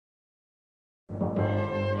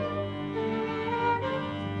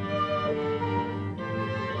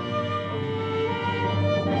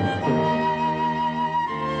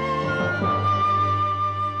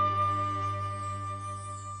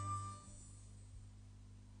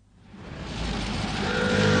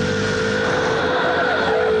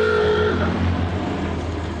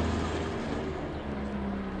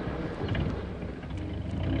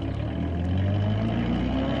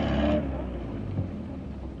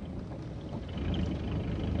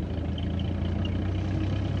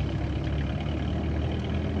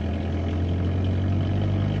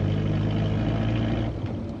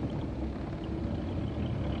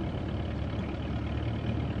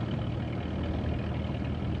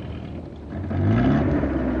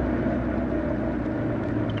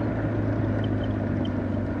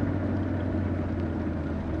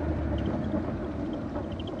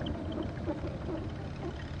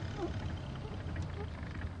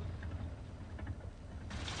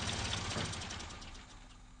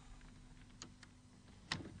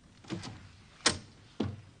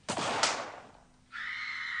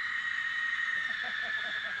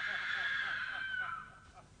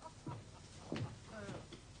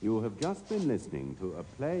You have just been listening to a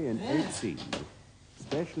play in 8 scenes,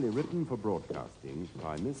 specially written for broadcasting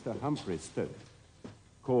by Mr. Humphrey Stoke,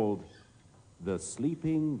 called The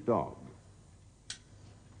Sleeping Dog.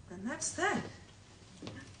 And that's that.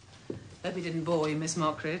 Hope he didn't bore you, Miss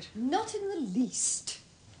Mockridge. Not in the least.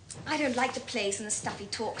 I don't like the plays and the stuff he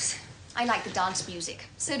talks. I like the dance music.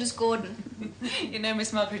 So does Gordon. You know,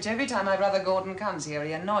 Miss Mockridge, every time my brother Gordon comes here,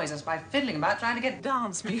 he annoys us by fiddling about trying to get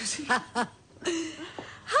dance music.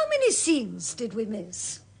 How many scenes did we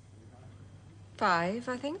miss? 5,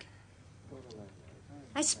 I think.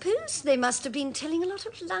 I suppose they must have been telling a lot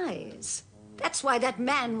of lies. That's why that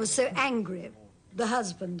man was so angry. The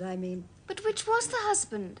husband, I mean. But which was the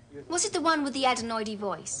husband? Was it the one with the adenoidy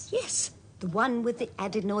voice? Yes, the one with the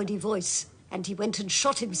adenoidy voice. And he went and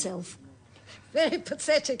shot himself. Very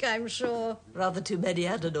pathetic, I'm sure. Rather too many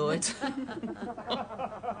adenoids.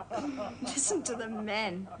 Listen to the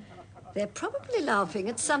men. They're probably laughing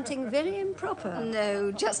at something very improper.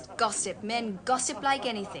 No, just gossip. Men gossip like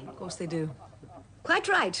anything. Of course they do. Quite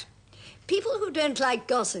right. People who don't like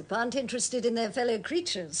gossip aren't interested in their fellow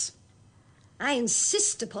creatures. I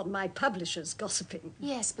insist upon my publishers gossiping.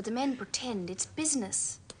 Yes, but the men pretend it's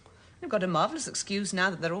business. You've got a marvellous excuse now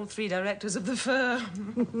that they're all 3 directors of the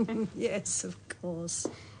firm. Yes, of course.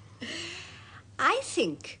 I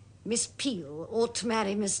think Miss Peel ought to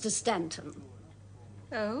marry Mr. Stanton.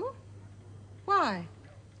 Oh? Why?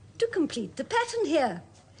 To complete the pattern here.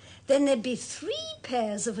 Then there'd be 3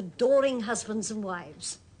 pairs of adoring husbands and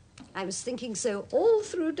wives. I was thinking so all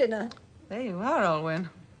through dinner. There you are, Olwyn.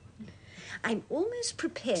 I'm almost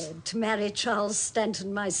prepared to marry Charles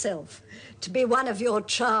Stanton myself, to be one of your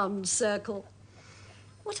charmed circle.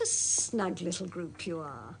 What a snug little group you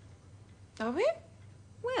are. Are we?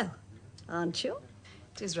 Well, aren't you?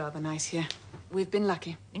 It is rather nice here. We've been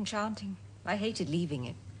lucky. Enchanting. I hated leaving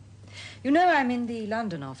it. You know I'm in the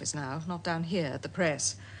London office now, not down here at the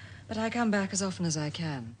press. But I come back as often as I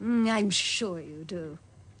can. I'm sure you do.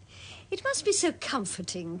 It must be so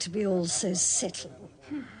comforting to be all so settled.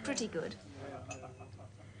 Pretty good.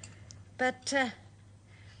 But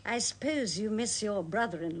I suppose you miss your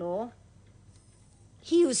brother-in-law.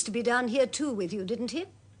 He used to be down here too with you, didn't he?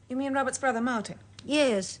 You mean Robert's brother, Martin?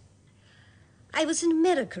 Yes. I was in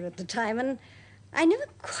America at the time, and I never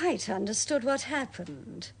quite understood what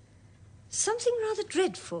happened. Something rather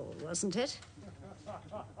dreadful, wasn't it?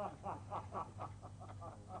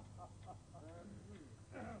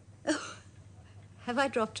 Oh, have I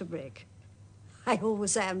dropped a brick? I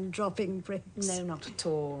always am dropping bricks. No, not at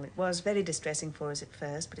all. It was very distressing for us at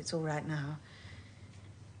first, but it's all right now.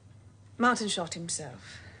 Martin shot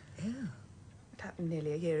himself. Oh. It happened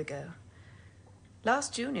nearly a year ago.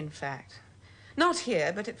 Last June, in fact. Not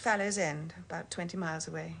here, but at Fallow's End, about 20 miles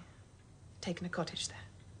away. Taken a cottage there.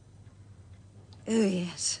 Oh,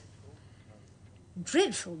 yes.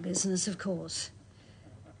 Dreadful business, of course.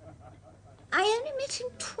 I only met him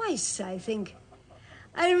twice, I think.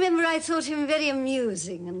 I remember I thought him very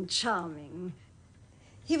amusing and charming.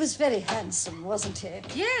 He was very handsome, wasn't he?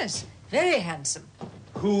 Yes, very handsome.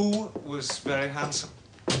 Who was very handsome?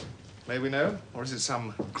 May we know? Or is it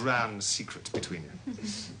some grand secret between you?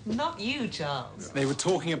 Not you, Charles. They were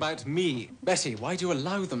talking about me. Betty, why do you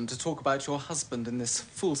allow them to talk about your husband in this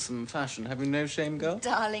fulsome fashion? Have you no shame, girl?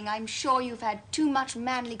 Darling, I'm sure you've had too much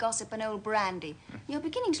manly gossip and old brandy. You're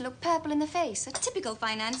beginning to look purple in the face. A typical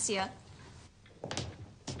financier.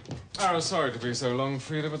 Oh, sorry to be so long,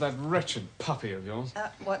 Frida, but that wretched puppy of yours...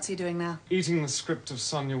 What's he doing now? Eating the script of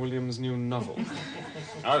Sonia Williams' new novel.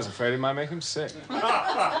 I was afraid it might make him sick.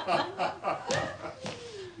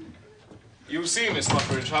 You see, Miss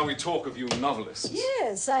Mockridge, how we talk of you novelists.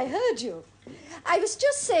 Yes, I heard you. I was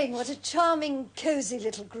just saying what a charming, cosy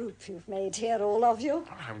little group you've made here, all of you.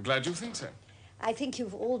 I'm glad you think so. I think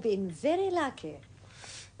you've all been very lucky.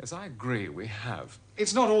 Yes, I agree, we have.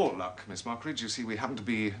 It's not all luck, Miss Mockridge. You see, we happen to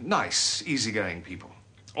be nice, easygoing people.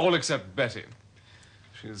 All except Betty.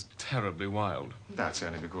 She is terribly wild. That's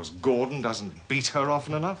only because Gordon doesn't beat her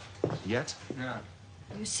often enough. Yet. Yeah.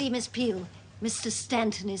 You see, Miss Peel, Mr.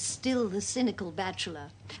 Stanton is still the cynical bachelor.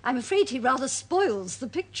 I'm afraid he rather spoils the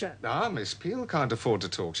picture. Ah, Miss Peel can't afford to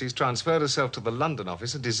talk. She's transferred herself to the London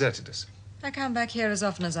office and deserted us. I come back here as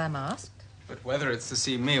often as I'm asked. But whether it's to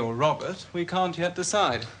see me or Robert, we can't yet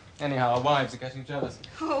decide. Anyhow, our wives are getting jealous.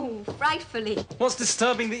 Oh, frightfully. What's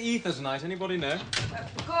disturbing the ether tonight? Anybody know?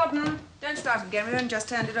 Gordon, don't start again. We only just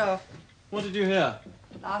turned it off. What did you hear?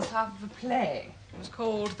 Last half of a play. It was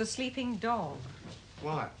called The Sleeping Dog.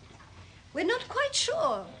 Why? We're not quite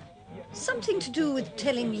sure. Something to do with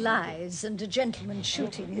telling lies and a gentleman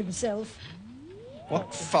shooting himself.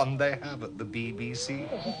 What fun they have at the BBC.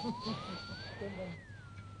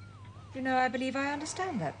 You know, I believe I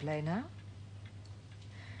understand that play now.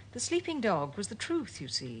 The sleeping dog was the truth, you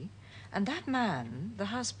see, and that man, the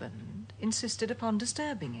husband, insisted upon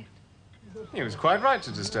disturbing it. He was quite right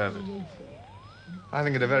to disturb it. I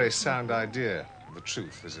think it a very sound idea. The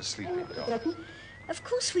truth is a sleeping dog. Of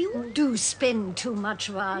course, we all do spend too much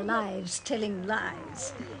of our lives telling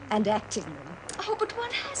lies and acting them. Oh, but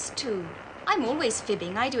one has to. I'm always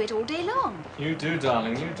fibbing. I do it all day long. You do,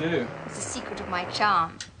 darling, you do. It's the secret of my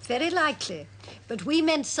charm. Very likely. But we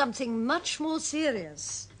meant something much more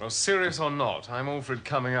serious. Well, serious or not, I'm all for it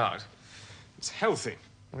coming out. It's healthy.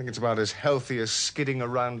 I think it's about as healthy as skidding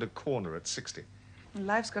around a corner at 60.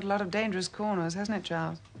 Life's got a lot of dangerous corners, hasn't it,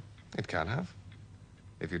 Charles? It can have,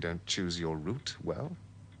 if you don't choose your route well.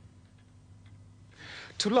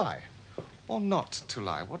 To lie, or not to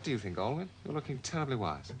lie, what do you think, Alwyn? You're looking terribly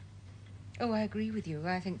wise. Oh, I agree with you.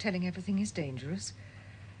 I think telling everything is dangerous.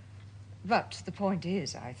 But the point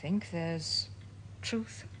is, I think, there's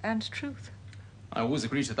truth and truth. I always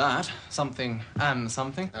agree to that. Something and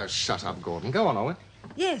something. Oh, shut up, Gordon. Go on, Alwyn.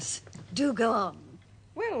 Yes, do go on.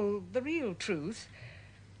 Well, the real truth,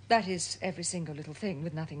 that is, every single little thing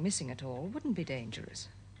with nothing missing at all, wouldn't be dangerous.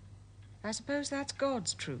 I suppose that's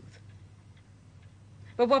God's truth.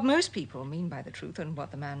 But what most people mean by the truth and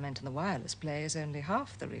what the man meant in the wireless play is only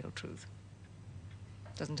half the real truth.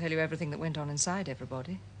 Doesn't tell you everything that went on inside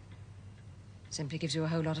everybody. Simply gives you a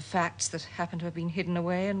whole lot of facts that happen to have been hidden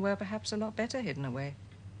away and were perhaps a lot better hidden away.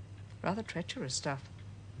 Rather treacherous stuff.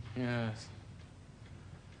 Yes.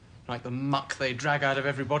 Like the muck they drag out of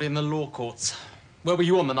everybody in the law courts. Where were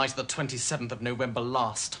you on the night of the 27th of November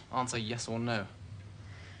last? Answer yes or no.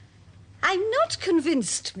 I'm not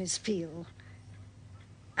convinced, Miss Peel.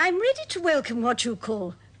 I'm ready to welcome what you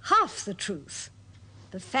call half the truth.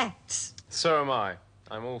 The facts. So am I.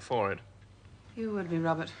 I'm all for it. You would be,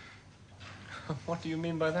 Robert. What do you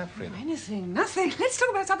mean by that, Frida? Anything, nothing. Let's talk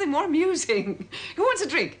about something more amusing. Who wants a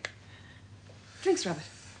drink? Drinks, Robert.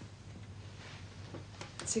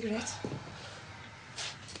 Cigarettes?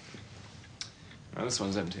 Well, this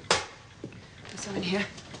one's empty. There's some in here.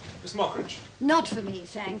 Miss Mockridge. Not for me,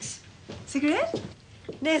 thanks. Cigarette?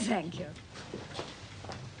 No, thank you.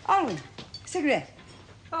 Alwyn, cigarette.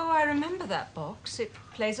 Oh, I remember that box. It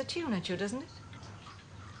plays a tune at you, doesn't it?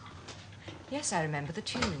 Yes, I remember the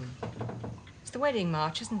tune. It's the wedding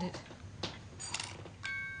march, isn't it?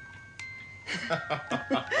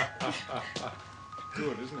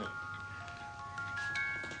 Good, isn't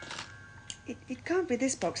it? It can't be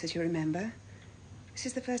this box, as you remember. This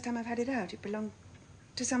is the first time I've had it out. It belonged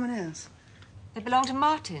to someone else. It belonged to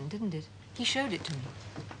Martin, didn't it? He showed it to me.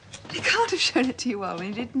 He can't have shown it to you,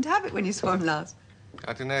 Alwyn. He didn't have it when you saw him last.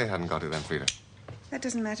 I didn't know you hadn't got it then, Frida. That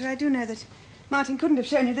doesn't matter. I do know that Martin couldn't have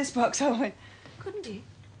shown you this box, Alwyn. Couldn't he?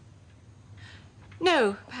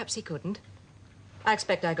 No, perhaps he couldn't. I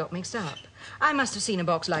expect I got mixed up. I must have seen a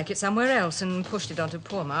box like it somewhere else and pushed it onto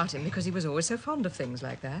poor Martin because he was always so fond of things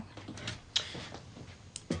like that.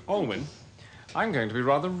 Alwyn, I'm going to be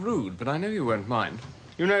rather rude, but I know you won't mind.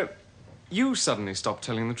 You know, you suddenly stopped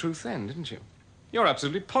telling the truth then, didn't you? You're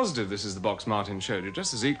absolutely positive this is the box Martin showed you,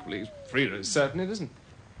 just as equally Frida is certain it isn't.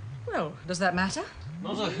 Well, does that matter?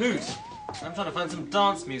 Not a hoot. I'm trying to find some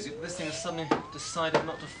dance music, but this thing has suddenly decided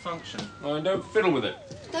not to function. Oh, and don't fiddle with it.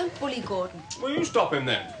 Don't bully Gordon. Well, you stop him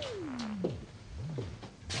then.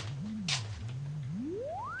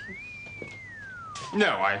 No,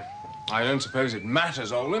 I don't suppose it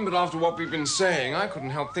matters, Olin, but after what we've been saying, I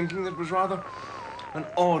couldn't help thinking that it was rather an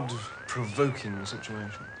odd, provoking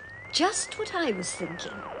situation. Just what I was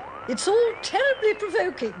thinking. It's all terribly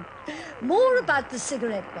provoking. More about the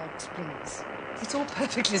cigarette box, please. It's all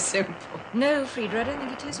perfectly simple. No, Frida, I don't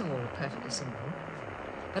think it is all perfectly simple.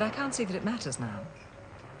 But I can't see that it matters now.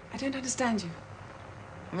 I don't understand you.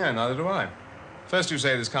 No, neither do I. First you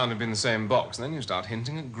say this can't have been the same box, and then you start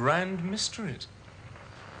hinting at grand mysteries.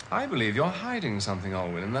 I believe you're hiding something,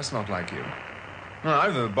 Olwyn, and that's not like you. Well,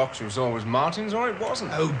 either the box you saw was Martin's or it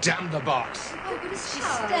wasn't. Oh, damn the box. Oh, but it's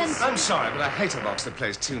just I'm sorry, but I hate a box that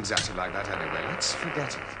plays tunes at you like that anyway. Let's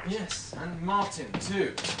forget it. Yes, and Martin,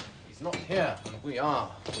 too. He's not here, and we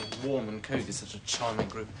are. We're warm and cosy, such a charming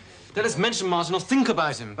group. Let us mention Martin or think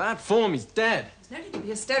about him. Bad form, he's dead. There's no need to be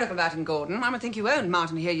hysterical about him, Gordon. I would think you owned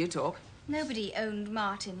Martin to hear you talk. Nobody owned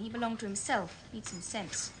Martin. He belonged to himself. Needs some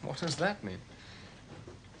sense. What does that mean?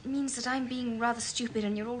 It means that I'm being rather stupid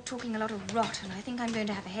and you're all talking a lot of rot, and I think I'm going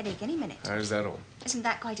to have a headache any minute. Is that all? Isn't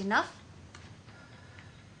that quite enough?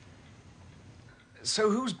 So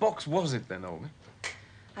whose box was it then, Olwyn?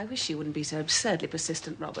 I wish you wouldn't be so absurdly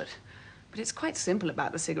persistent, Robert. But it's quite simple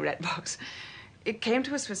about the cigarette box. It came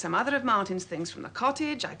to us with some other of Martin's things from the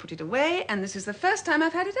cottage. I put it away, and this is the first time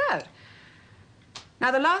I've had it out. Now,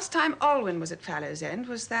 the last time Alwyn was at Fallow's End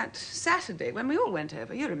was that Saturday when we all went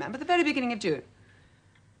over. You remember, the very beginning of June.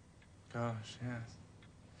 Gosh, yes.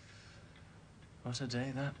 What a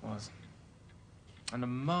day that was. And a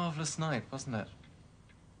marvellous night, wasn't it?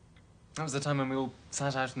 That was the time when we all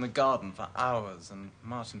sat out in the garden for hours and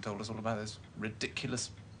Martin told us all about those ridiculous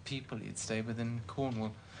people he'd stayed with in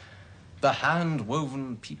Cornwall. The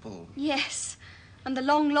hand-woven people. Yes, and the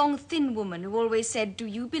long, long, thin woman who always said, "Do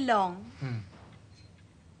you belong?"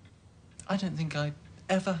 I don't think I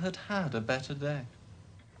ever had a better day.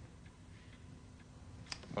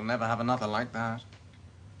 We'll never have another like that.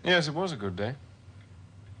 Yes, it was a good day.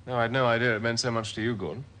 No, I'd no idea it meant so much to you,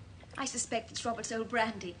 Gordon. I suspect it's Robert's old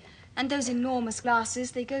brandy. And those enormous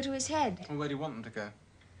glasses, they go to his head. Well, where do you want them to go?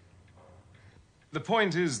 The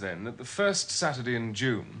point is, then, that the first Saturday in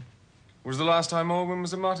June was the last time Alwyn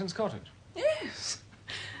was at Martin's cottage. Yes.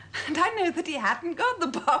 And I know that he hadn't got the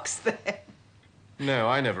box there. No,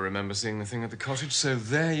 I never remember seeing the thing at the cottage, so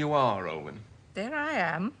there you are, Alwyn. There I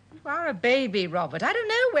am. You are a baby, Robert. I don't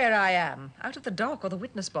know where I am. Out of the dock or the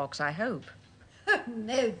witness box, I hope. Oh,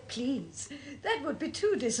 no, please. That would be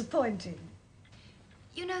too disappointing.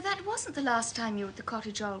 You know, that wasn't the last time you were at the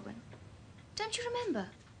cottage, Alwyn. Don't you remember?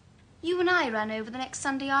 You and I ran over the next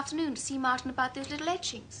Sunday afternoon to see Martin about those little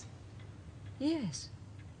etchings. Yes,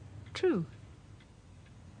 true.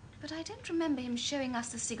 But I don't remember him showing us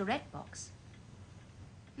the cigarette box.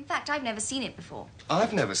 In fact, I've never seen it before.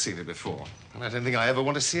 I've never seen it before, and I don't think I ever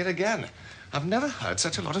want to see it again. I've never heard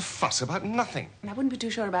such a lot of fuss about nothing. I wouldn't be too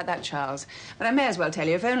sure about that, Charles. But I may as well tell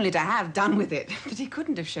you, if only to have done with it. But he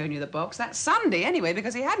couldn't have shown you the box that Sunday anyway,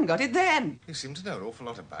 because he hadn't got it then. You seem to know an awful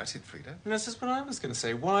lot about it, Frida. That's just what I was going to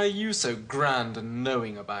say. Why are you so grand and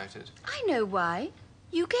knowing about it? I know why.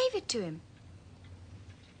 You gave it to him.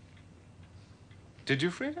 Did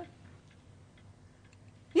you, Frida?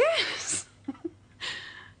 Yes.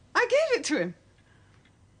 I gave it to him.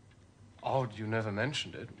 Odd you never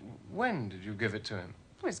mentioned it. When did you give it to him?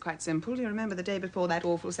 Well, it's quite simple. You remember the day before that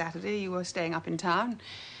awful Saturday, you were staying up in town.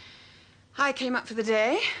 I came up for the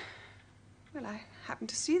day. Well, I happened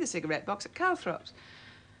to see the cigarette box at Calthrop's.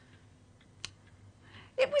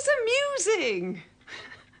 It was amusing.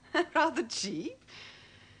 Rather cheap.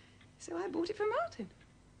 So I bought it for Martin.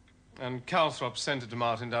 And Calthrop sent it to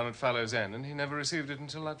Martin down at Fallow's End, and he never received it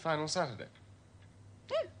until that final Saturday.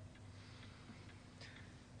 Yeah.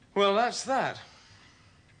 Well, that's that.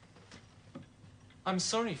 I'm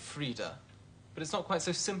sorry, Frida, but it's not quite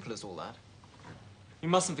so simple as all that. You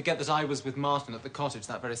mustn't forget that I was with Martin at the cottage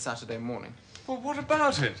that very Saturday morning. Well, what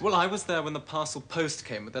about it? Well, I was there when the parcel post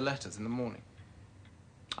came with the letters in the morning.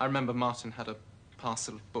 I remember Martin had a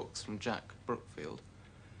parcel of books from Jack Brookfield.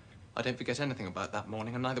 I don't forget anything about that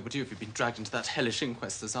morning, and neither would you if you'd been dragged into that hellish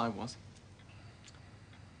inquest as I was.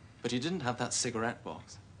 But you didn't have that cigarette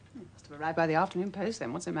box. Must have arrived by the afternoon post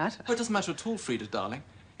then. What's the matter? Oh, it doesn't matter at all, Frida, darling.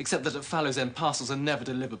 Except that at Fallow's End, parcels are never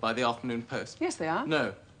delivered by the afternoon post. Yes, they are.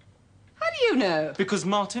 No. How do you know? Because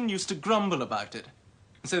Martin used to grumble about it.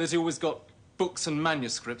 And say that he always got books and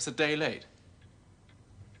manuscripts a day late.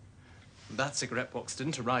 That cigarette box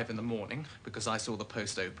didn't arrive in the morning because I saw the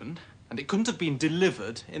post opened, and it couldn't have been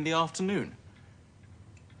delivered in the afternoon.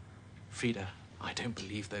 Frida, I don't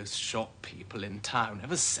believe those shop people in town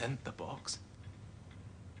ever sent the box.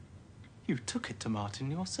 You took it to Martin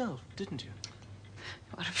yourself, didn't you?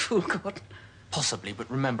 What a fool, Gordon. Possibly, but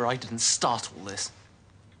remember, I didn't start all this.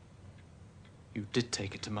 You did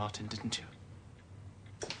take it to Martin, didn't you?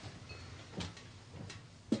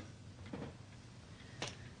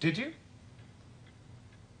 Did you?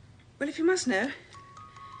 Well, if you must know,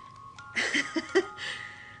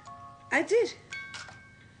 I did.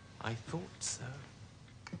 I thought so.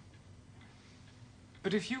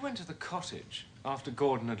 But if you went to the cottage after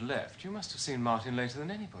Gordon had left, you must have seen Martin later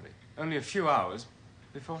than anybody. Only a few hours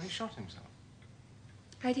before he shot himself.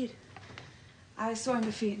 I did. I saw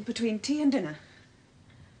him between tea and dinner.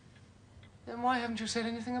 Then why haven't you said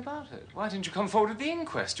anything about it? Why didn't you come forward at the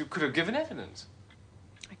inquest? You could have given evidence.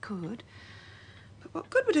 I could. But what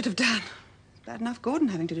good would it have done? It's bad enough Gordon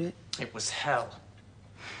having to do it. It was hell.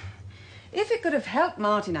 If it could have helped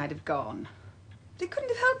Martin, I'd have gone. But it couldn't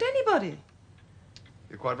have helped anybody.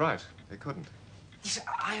 You're quite right. They couldn't. Yes,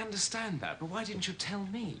 I understand that, but why didn't you tell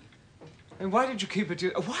me? And why did you keep it to...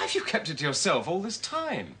 Why have you kept it to yourself all this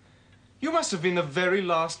time? You must have been the very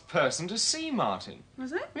last person to see Martin.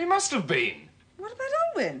 Was it? You must have been. What about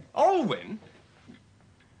Alwyn? Alwyn?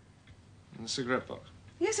 And the cigarette box.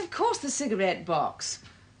 Yes, of course, the cigarette box.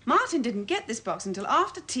 Martin didn't get this box until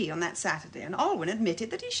after tea on that Saturday, and Alwyn admitted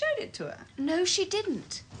that he showed it to her. No, she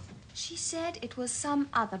didn't. She said it was some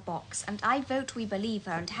other box, and I vote we believe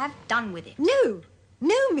her and have done with it. No,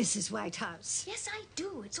 Mrs. Whitehouse. Yes, I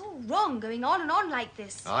do. It's all wrong going on and on like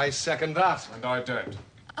this. I second that. And I don't.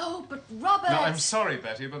 Oh, but Robert... No, I'm sorry,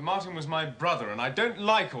 Betty, but Martin was my brother, and I don't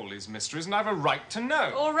like all these mysteries, and I have a right to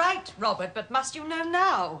know. All right, Robert, but must you know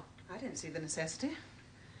now? I didn't see the necessity.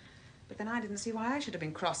 But then I didn't see why I should have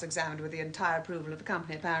been cross-examined with the entire approval of the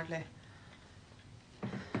company, apparently.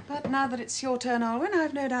 But now that it's your turn, Alwyn,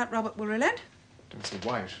 I've no doubt Robert will relent. Don't see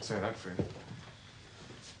why you should say that, Frida.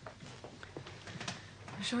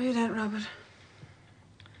 I'm sure you don't, Robert.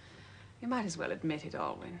 You might as well admit it,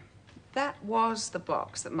 Alwyn. That was the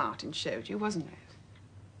box that Martin showed you, wasn't it?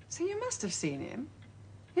 So you must have seen him.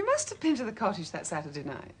 You must have been to the cottage that Saturday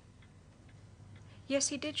night. Yes,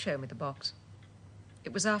 he did show me the box.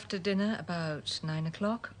 It was after dinner, about 9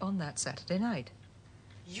 o'clock on that Saturday night.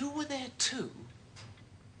 You were there too?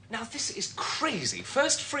 Now, this is crazy.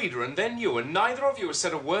 First Frida and then you, and neither of you has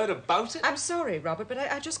said a word about it? I'm sorry, Robert, but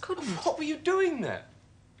I just couldn't. What were you doing there?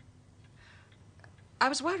 I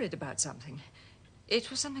was worried about something. It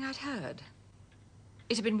was something I'd heard.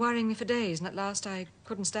 It had been worrying me for days, and at last I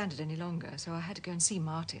couldn't stand it any longer, so I had to go and see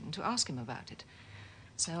Martin to ask him about it.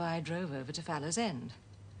 So I drove over to Fallow's End.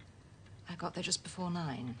 I got there just before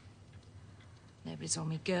 9. Nobody saw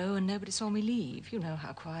me go, and nobody saw me leave. You know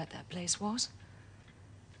how quiet that place was.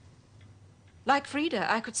 Like Frida,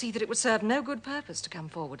 I could see that it would serve no good purpose to come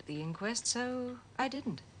forward at the inquest, so I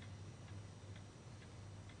didn't.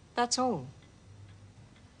 That's all.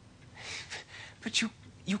 But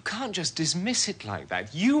you can't just dismiss it like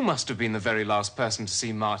that. You must have been the very last person to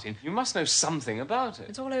see Martin. You must know something about it.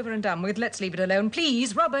 It's all over and done with. Let's leave it alone.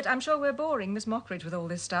 Please, Robert, I'm sure we're boring Miss Mockridge with all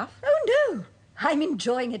this stuff. Oh, no. I'm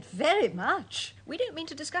enjoying it very much. We don't mean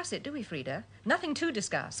to discuss it, do we, Frida? Nothing to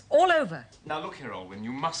discuss. All over. Now, look here, Alwyn,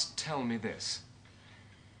 you must tell me this.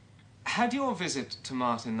 Had your visit to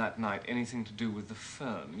Martin that night anything to do with the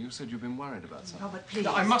firm? You said you'd been worried about something. Robert, please.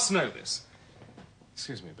 No, I must know this.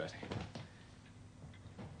 Excuse me, Betty.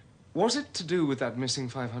 Was it to do with that missing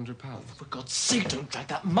 £500? For God's sake, don't drag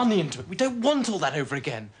that money into it. We don't want all that over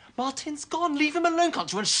again. Martin's gone. Leave him alone, can't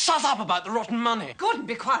you? And shut up about the rotten money. Gordon,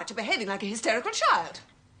 be quiet. You're behaving like a hysterical child.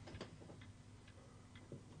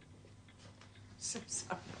 So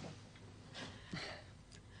sorry.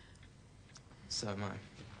 So am I.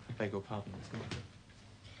 I beg your pardon, Miss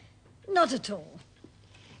Moore. Not at all.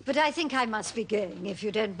 But I think I must be going, if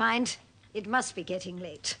you don't mind. It must be getting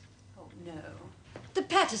late. Oh, no. The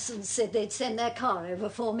Pattersons said they'd send their car over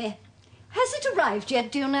for me. Has it arrived yet,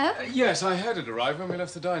 do you know? Yes, I heard it arrive when we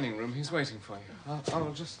left the dining room. He's waiting for you.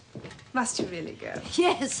 I'll just... Must you really go?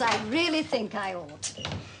 Yes, I really think I ought.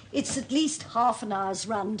 It's at least half an hour's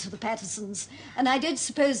run to the Pattersons, and I don't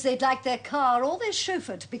suppose they'd like their car or their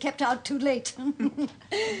chauffeur to be kept out too late.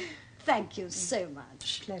 Thank you so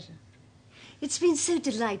much. Pleasure. It's been so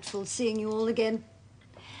delightful seeing you all again.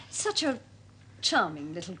 Such a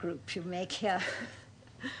charming little group you make here.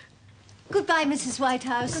 Goodbye, Mrs.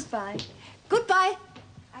 Whitehouse. Goodbye. Goodbye.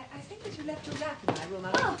 I think that you left your wrap in my room.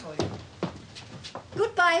 I'll wait for you.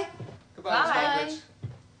 Goodbye. Goodbye, Miss Mockridge.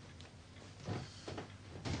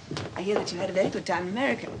 I hear that you had a very good time in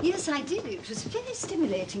America. Yes, I did. It was very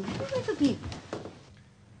stimulating. Have you ever been?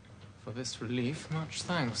 For this relief, much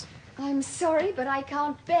thanks. I'm sorry, but I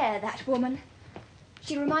can't bear that woman.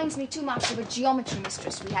 She reminds me too much of a geometry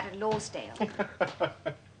mistress we had at Lawsdale.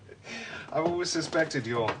 I've always suspected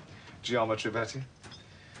your geometry, Betty.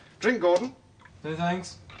 Drink, Gordon. No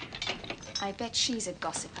thanks. I bet she's a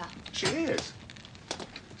gossiper. She is.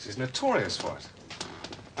 She's notorious for it.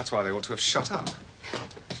 That's why they ought to have shut up.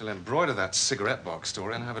 She'll embroider that cigarette box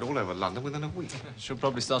story and have it all over London within a week. She'll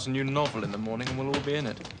probably start a new novel in the morning and we'll all be in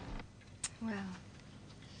it. Well,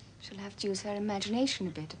 she'll have to use her imagination a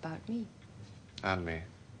bit about me. And me.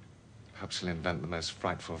 Perhaps she'll invent the most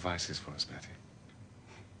frightful vices for us, Betty.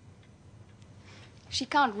 She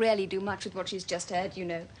can't really do much with what she's just heard, you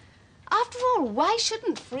know. After all, why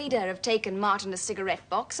shouldn't Frida have taken Martin a cigarette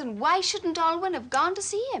box, and why shouldn't Alwyn have gone to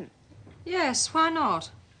see him? Yes, why not?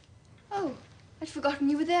 Oh, I'd forgotten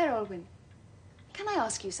you were there, Alwyn. Can I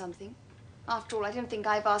ask you something? After all, I don't think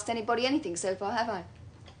I've asked anybody anything so far, have I?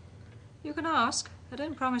 You can ask. I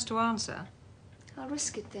don't promise to answer. I'll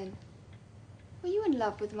risk it then. Were you in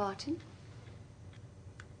love with Martin?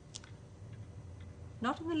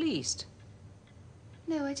 Not in the least.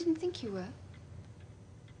 No, I didn't think you were.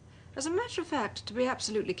 As a matter of fact, to be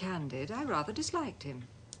absolutely candid, I rather disliked him.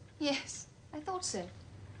 Yes, I thought so.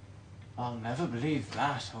 I'll never believe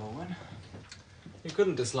that, Alwyn. You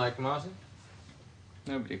couldn't dislike Martin.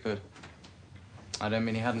 Nobody could. I don't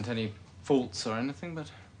mean he hadn't any faults or anything,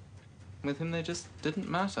 but with him they just didn't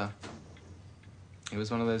matter. He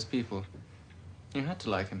was one of those people. You had to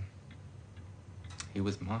like him. He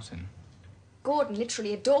was Martin. Gordon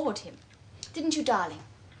literally adored him. Didn't you, darling?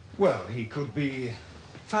 Well, he could be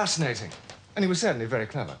fascinating. And he was certainly very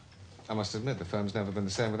clever. I must admit, the firm's never been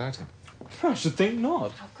the same without him. I should think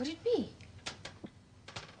not. How could it be?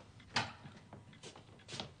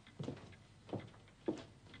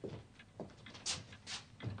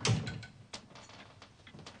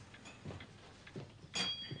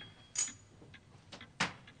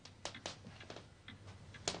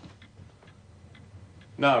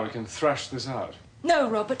 Now we can thrash this out. No,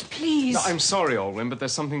 Robert, please. No, I'm sorry, Alwyn, but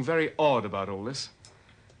there's something very odd about all this.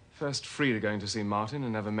 First, Frida going to see Martin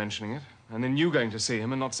and never mentioning it, and then you going to see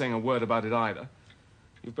him and not saying a word about it either.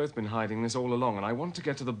 You've both been hiding this all along, and I want to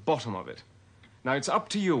get to the bottom of it. Now, it's up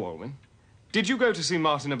to you, Alwyn. Did you go to see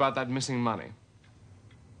Martin about that missing money?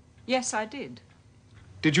 Yes, I did.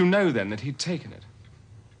 Did you know then that he'd taken it?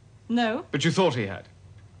 No. But you thought he had?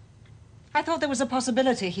 I thought there was a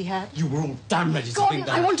possibility he had. You were all damn ready to Gordon, think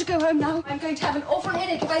that. I want to go home now. I'm going to have an awful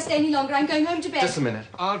headache if I stay any longer. I'm going home to bed. Just a minute.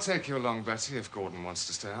 I'll take you along, Betty, if Gordon wants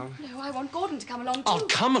to stay on. No, I want Gordon to come along too. I'll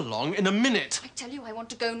come along in a minute. I tell you, I want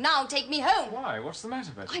to go now. Take me home. Why? What's the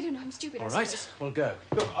matter, Betty? I don't know. I'm stupid. All I right, suppose. we'll go.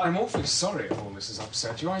 Look, I'm awfully sorry if all this has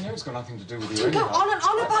upset you. I know it's got nothing to do with you You go anyhow. on and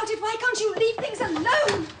on about it. Why can't you leave things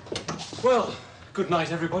alone? Well, good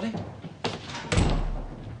night, everybody.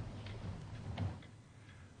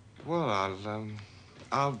 Well,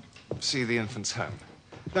 I'll see the infants home.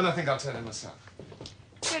 Then I think I'll turn in myself.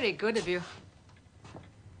 Very good of you.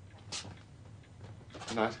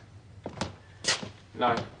 Good night.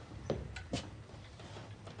 No.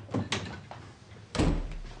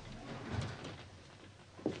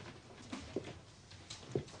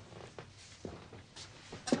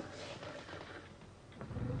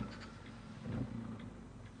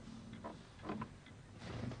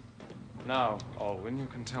 Now, Alwyn, you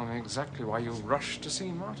can tell me exactly why you rushed to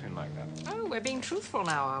see Martin like that. Oh, we're being truthful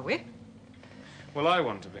now, are we? Well, I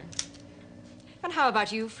want to be. And how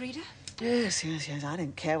about you, Frida? Yes. I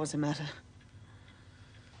didn't care what's the matter.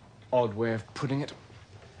 Odd way of putting it.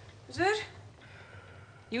 Is it?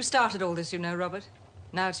 You started all this, you know, Robert.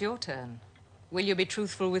 Now it's your turn. Will you be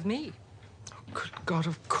truthful with me? Oh, good God,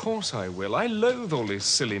 of course I will. I loathe all these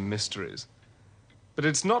silly mysteries. But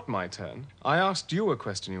it's not my turn. I asked you a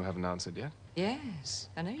question you haven't answered yet. Yes,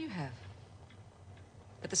 I know you have.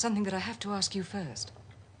 But there's something that I have to ask you first.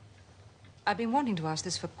 I've been wanting to ask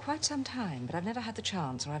this for quite some time, but I've never had the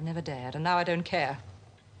chance, or I've never dared, and now I don't care.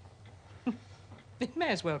 It may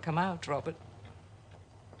as well come out, Robert.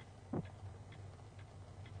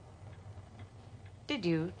 Did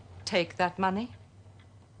you take that money?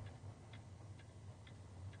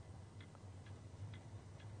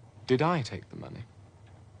 Did I take the money?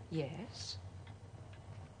 Yes.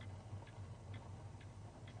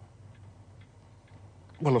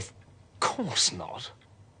 Well, of course not.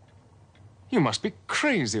 You must be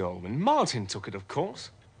crazy, Alwyn. Martin took it, of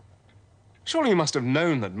course. Surely you must have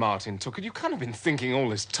known that Martin took it. You can't have been thinking all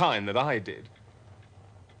this time that I did.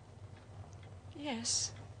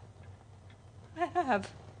 Yes. I have.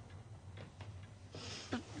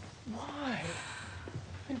 But why?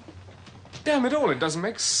 Damn it all, it doesn't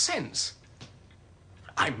make sense.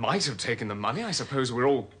 I might have taken the money. I suppose we're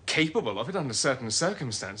all capable of it under certain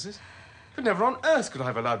circumstances. But never on earth could I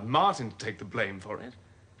have allowed Martin to take the blame for it.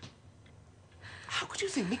 How could you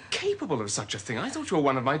think me capable of such a thing? I thought you were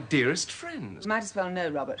one of my dearest friends. Might as well know,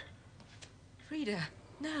 Robert. Frida,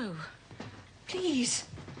 no. Please.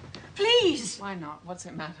 Please. Why not? What's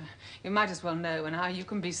it matter? You might as well know, and how you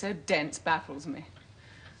can be so dense baffles me.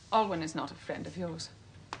 Alwyn is not a friend of yours.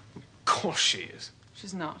 Of course she is.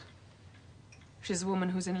 She's not. She's a woman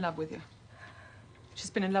who's in love with you. She's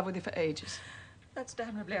been in love with you for ages. That's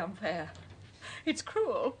damnably unfair. It's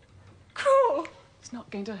cruel. Cruel. It's not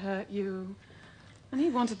going to hurt you. And he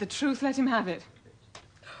wanted the truth. Let him have it.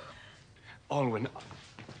 Alwyn,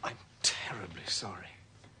 I'm terribly sorry.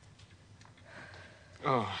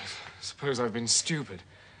 Oh, I suppose I've been stupid.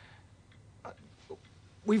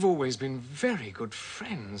 We've always been very good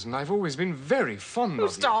friends, and I've always been very fond of you.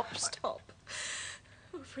 Stop. Oh,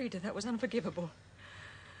 Frida, that was unforgivable.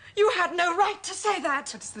 You had no right to say that.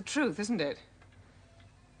 But it's the truth, isn't it?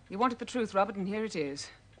 You wanted the truth, Robert, and here it is.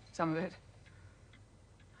 Some of it.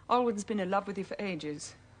 Alwyn's been in love with you for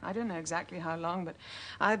ages. I don't know exactly how long, but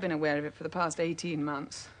I've been aware of it for the past 18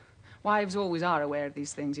 months. Wives always are aware of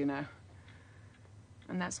these things, you know.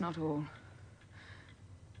 And that's not all.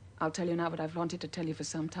 I'll tell you now what I've wanted to tell you for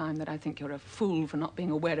some time, that I think you're a fool for not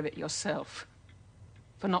being aware of it yourself.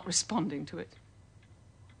 for not responding to it.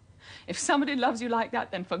 If somebody loves you like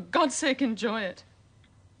that, then for God's sake, enjoy it.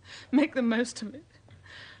 Make the most of it.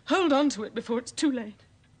 Hold on to it before it's too late.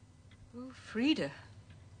 Oh, Frida.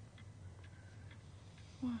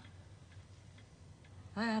 What?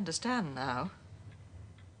 I understand now.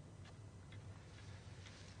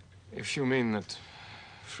 If you mean that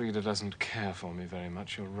Frida doesn't care for me very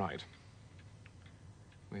much, you're right.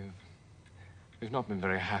 We've not been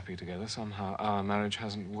very happy together. Somehow our marriage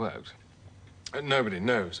hasn't worked. Nobody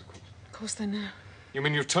knows, of course. Of course they know. You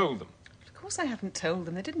mean you've told them? Of course I haven't told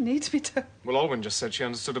them. They didn't need to be told. Well, Alwyn just said she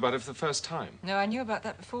understood about it for the first time. No, I knew about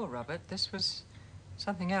that before, Robert. This was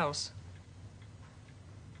something else.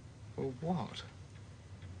 Well, what?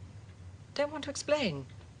 Don't want to explain.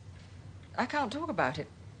 I can't talk about it.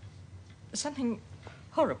 There's something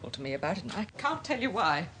horrible to me about it, and I can't tell you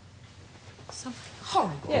why. Something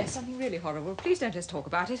horrible? Yes, something really horrible. Please don't let's talk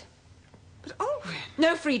about it. But Alwyn...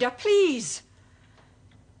 No, Frida, please.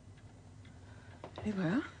 Very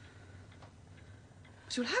well.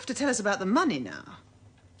 But you'll have to tell us about the money now.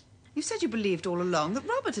 You said you believed all along that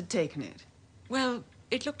Robert had taken it. Well,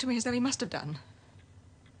 it looked to me as though he must have done.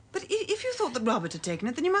 But if you thought that Robert had taken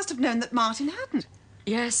it, then you must have known that Martin hadn't.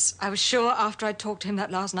 Yes, I was sure after I'd talked to him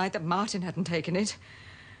that last night that Martin hadn't taken it.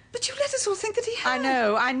 But you let us all think that he had.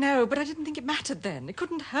 I know, but I didn't think it mattered then. It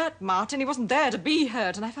couldn't hurt Martin. He wasn't there to be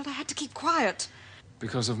hurt, and I felt I had to keep quiet.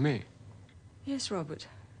 Because of me? Yes, Robert.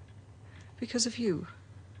 Because of you.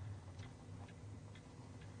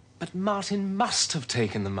 But Martin must have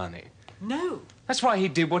taken the money. No. That's why he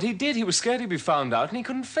did what he did. He was scared he'd be found out and he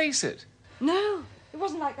couldn't face it. No, it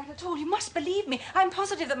wasn't like that at all. You must believe me. I'm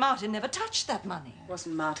positive that Martin never touched that money. It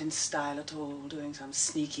wasn't Martin's style at all, doing some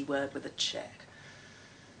sneaky work with a cheque.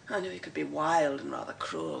 I knew he could be wild and rather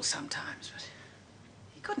cruel sometimes, but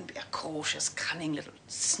he couldn't be a cautious, cunning little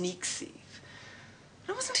sneak thief.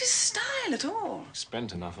 It wasn't his style at all.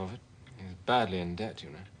 Spent enough of it. He was badly in debt, you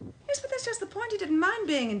know. Yes, but that's just the point. He didn't mind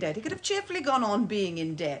being in debt. He could have cheerfully gone on being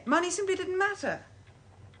in debt. Money simply didn't matter.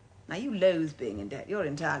 Now, you loathe being in debt. You're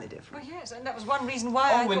entirely different. Oh, yes, and that was one reason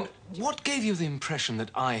why Alwyn, I thought... what gave you the impression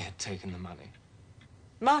that I had taken the money?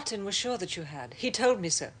 Martin was sure that you had. He told me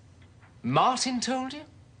so. Martin told you?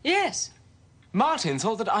 Yes. Martin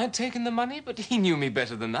thought that I had taken the money, but he knew me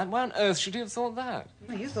better than that. Why on earth should he have thought that?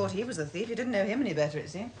 Well, you thought he was a thief. You didn't know him any better, it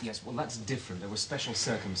seemed. Yes, well, that's different. There were special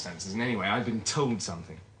circumstances, and anyway, I'd been told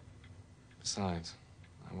something. Besides,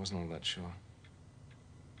 I wasn't all that sure.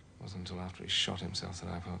 It wasn't until after he shot himself that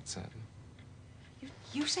I felt certain.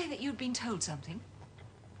 You say that you'd been told something?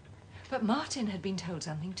 But Martin had been told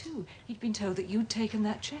something, too. He'd been told that you'd taken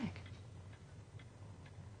that cheque.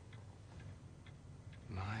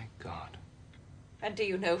 My God. And do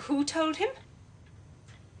you know who told him?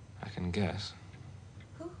 I can guess.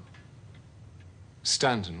 Who?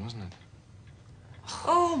 Stanton, wasn't it?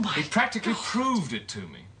 Oh, my He practically proved it to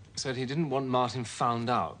me. Said he didn't want Martin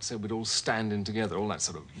found out, said we'd all stand in together, all that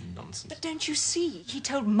sort of nonsense. But don't you see? He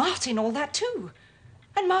told Martin all that, too.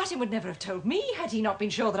 And Martin would never have told me had he not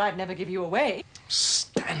been sure that I'd never give you away.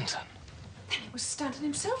 Stanton. Then it was Stanton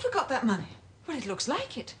himself who got that money. Well, it looks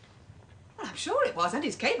like it. Well, I'm sure it was, and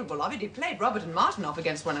he's capable of it. He played Robert and Martin off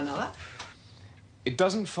against one another. It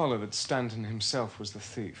doesn't follow that Stanton himself was the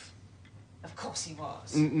thief. Of course he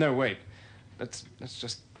was. No, wait. Let's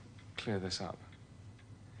just clear this up.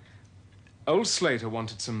 Old Slater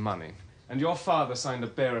wanted some money, and your father signed a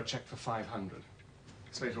bearer cheque for 500.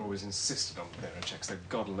 Slater always insisted on bearer cheques, though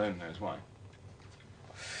God alone knows why.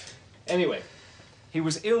 Anyway, he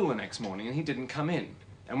was ill the next morning and he didn't come in.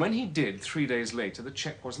 And when he did, 3 days later, the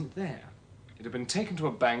cheque wasn't there. It had been taken to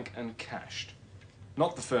a bank and cashed.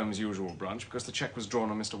 Not the firm's usual branch, because the cheque was drawn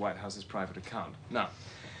on Mr. Whitehouse's private account. Now,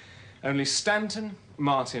 only Stanton,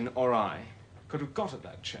 Martin, or I could have got at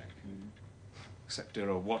that cheque. Except dear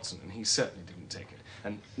old Watson, and he certainly didn't take it.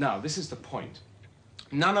 And now, this is the point.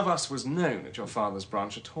 None of us was known at your father's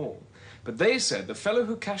branch at all. But they said the fellow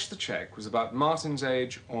who cashed the cheque was about Martin's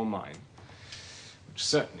age or mine, which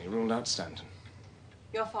certainly ruled out Stanton.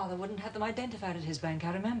 Your father wouldn't have them identified at his bank,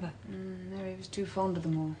 I remember. No, he was too fond of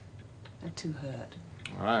them all. And too hurt.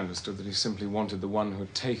 Well, I understood that he simply wanted the one who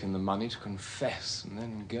had taken the money to confess and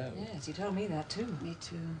then go. Yes, he told me that, too. Me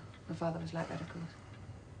too. My father was like that, of course.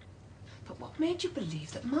 But what made you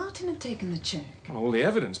believe that Martin had taken the cheque? Well, all the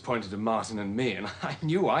evidence pointed to Martin and me, and I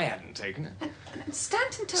knew I hadn't taken it. And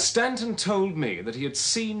Stanton told... Stanton told me that he had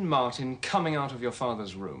seen Martin coming out of your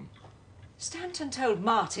father's room. Stanton told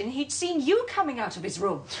Martin he'd seen you coming out of his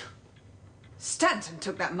room. Stanton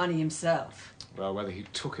took that money himself. Well, whether he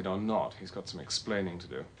took it or not, he's got some explaining to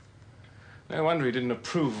do. No wonder he didn't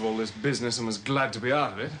approve of all this business and was glad to be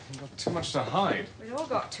out of it. He got too much to hide. We've all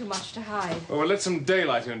got too much to hide. Well, we'll let some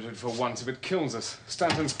daylight into it for once if it kills us.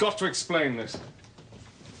 Stanton's got to explain this.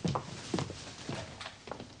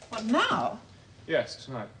 What, now? Yes,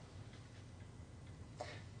 tonight.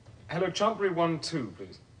 Hello, Chantbury 1-2,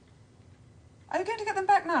 please. Are you going to get them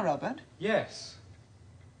back now, Robert? Yes.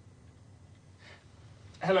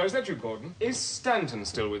 Hello, is that you, Gordon? Is Stanton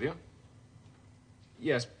still with you?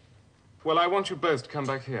 Yes. Well, I want you both to come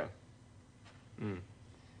back here.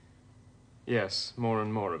 Yes, more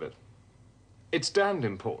and more of it. It's damned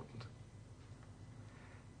important.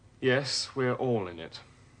 Yes, we're all in it.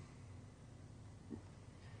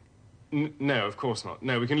 No, of course not.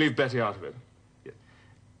 No, we can leave Betty out of it. Yeah.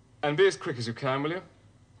 And be as quick as you can, will you?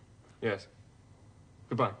 Yes.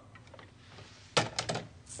 Goodbye.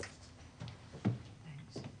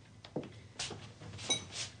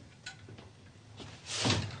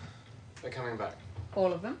 They're coming back.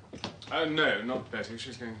 All of them? No, not Betty.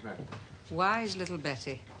 She's going to bed. Wise little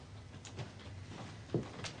Betty. I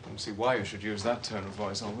don't see why you should use that tone of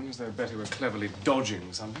voice, Alwyn, as though Betty were cleverly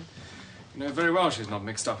dodging something. You know very well she's not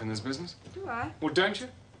mixed up in this business. Do I? Well, don't you?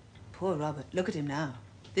 Poor Robert. Look at him now.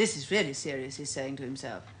 This is really serious, he's saying to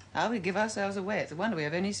himself. How we give ourselves away. It's a wonder we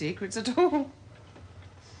have any secrets at all.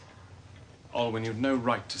 Alwyn, you've no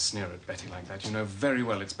right to sneer at Betty like that. You know very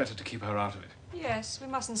well it's better to keep her out of it. Yes, we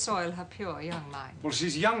mustn't soil her pure young mind. Well,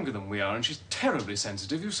 she's younger than we are, and she's terribly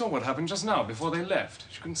sensitive. You saw what happened just now, before they left.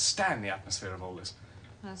 She couldn't stand the atmosphere of all this.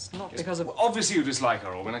 That's not because of... Well, obviously you dislike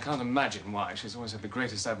her, Alwyn. I can't imagine why. She's always had the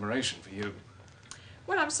greatest admiration for you.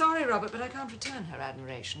 Well, I'm sorry, Robert, but I can't return her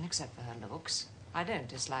admiration, except for her looks. I don't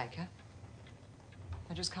dislike her.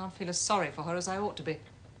 I just can't feel as sorry for her as I ought to be.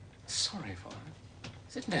 Sorry for her?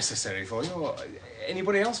 Is it necessary for you, or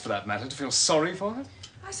anybody else for that matter, to feel sorry for her?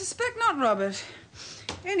 I suspect not, Robert.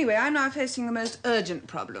 Anyway, I'm now facing the most urgent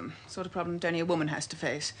problem. The sort of problem that only a woman has to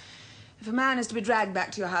face. If a man is to be dragged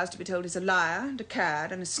back to your house to be told he's a liar and a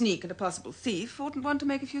cad and a sneak and a possible thief, oughtn't one to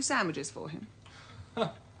make a few sandwiches for him? Huh.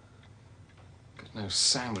 Got no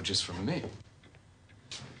sandwiches from me.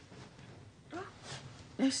 Well,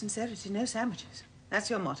 no sincerity, no sandwiches.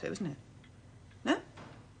 That's your motto, isn't it? No?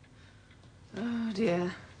 Oh,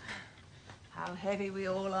 dear. How heavy we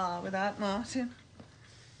all are without Martin.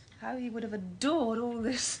 How he would have adored all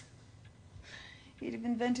this. He'd have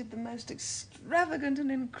invented the most extravagant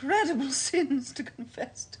and incredible sins to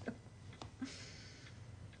confess to.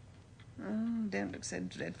 Oh, don't look so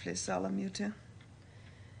dreadfully solemn, you two.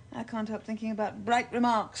 I can't help thinking about bright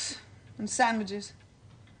remarks and sandwiches.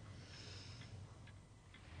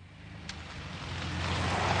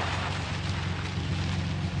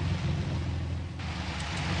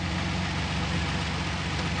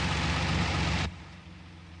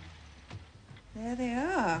 There they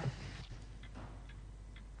are.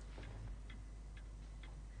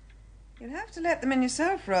 You'll have to let them in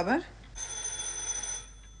yourself, Robert.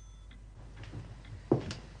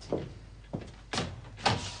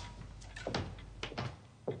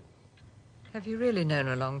 Have you really known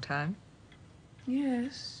her a long time?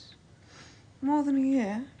 Yes. More than a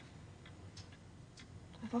year.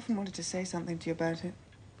 I've often wanted to say something to you about it.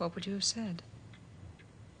 What would you have said?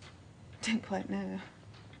 Don't quite know.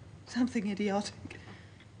 Something idiotic.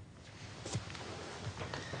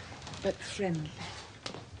 But friendly.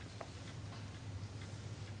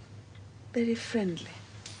 Very friendly.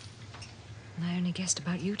 I only guessed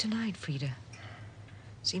about you tonight, Frida.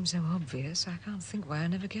 Seems so obvious, I can't think why I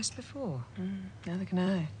never guessed before. Neither can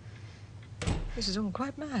I. This is all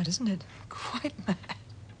quite mad, isn't it? Quite mad.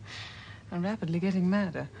 And rapidly getting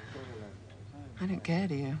madder. I don't care,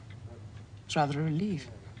 do you? It's rather a relief.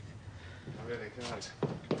 I really can't.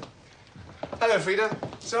 Hello, Frida.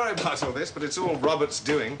 Sorry about all this, but it's all Robert's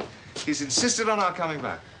doing. He's insisted on our coming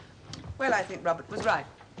back. Well, I think Robert was right.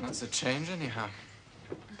 That's a change, anyhow.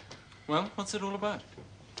 Well, what's it all about?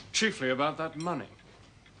 Chiefly about that money.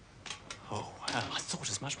 Oh, well, I thought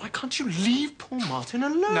as much. Why can't you leave poor Martin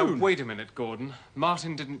alone? Now, wait a minute, Gordon.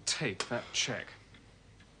 Martin didn't take that cheque.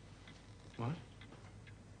 What?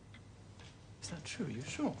 Is that true? Are you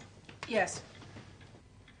sure? Yes.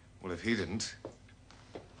 Well, if he didn't,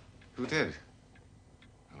 who did?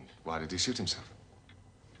 And why did he shoot himself?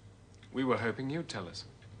 We were hoping you'd tell us.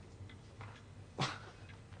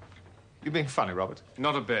 You're being funny, Robert.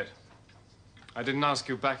 Not a bit. I didn't ask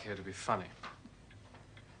you back here to be funny.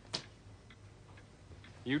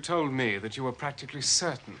 You told me that you were practically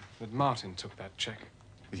certain that Martin took that cheque.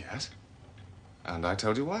 Yes. And I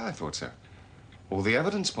told you why I thought so. All the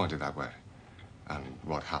evidence pointed that way. And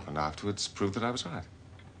what happened afterwards proved that I was right.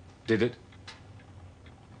 Did it?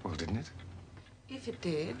 Well, didn't it? If it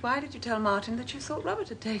did, why did you tell Martin that you thought Robert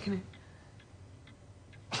had taken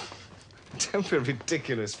it? Don't be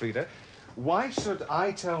ridiculous, Frida. Why should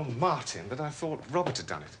I tell Martin that I thought Robert had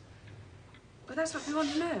done it? Well, that's what we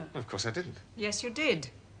want to know. Of course I didn't. Yes, you did.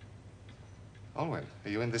 Olwen, are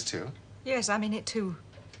you in this too? Yes, I'm in it too.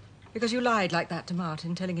 Because you lied like that to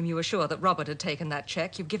Martin, telling him you were sure that Robert had taken that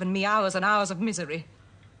cheque. You've given me hours and hours of misery.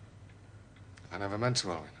 I never meant to,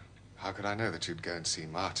 Olwen. How could I know that you'd go and see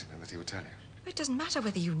Martin and that he would tell you? It doesn't matter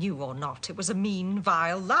whether you knew or not. It was a mean,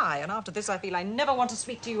 vile lie, and after this I feel I never want to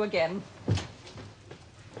speak to you again.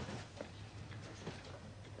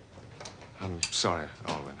 I'm sorry,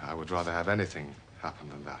 Olwen. I would rather have anything happen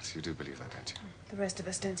than that. You do believe that, don't you? The rest of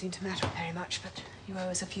us don't seem to matter very much, but you owe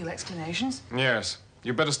us a few explanations. Yes.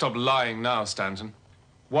 You better stop lying now, Stanton.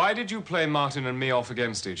 Why did you play Martin and me off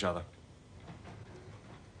against each other?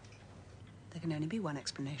 There can only be one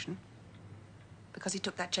explanation. Because he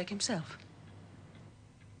took that cheque himself.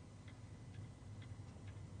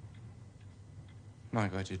 My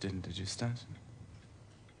God, you didn't, did you, Stanton?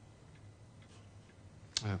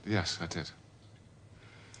 Yes, I did.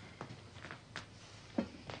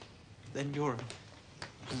 Then you're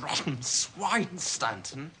a rotten swine,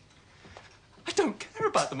 Stanton. I don't care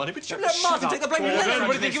about the money, but you let Martin take the blame. You let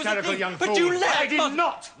everybody think he was the thief. But you let I did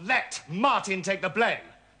not let Martin take the blame.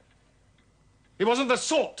 He wasn't the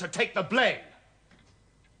sort to take the blame.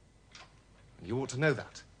 You ought to know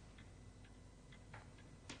that.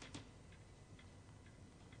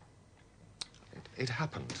 It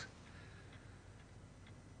happened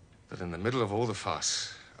that in the middle of all the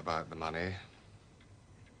fuss about the money,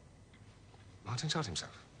 Martin shot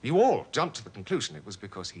himself. You all jumped to the conclusion it was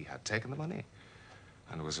because he had taken the money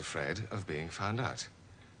and was afraid of being found out.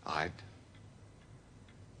 I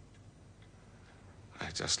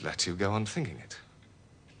just let you go on thinking it.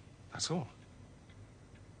 That's all.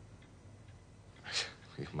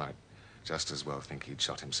 You might just as well think he'd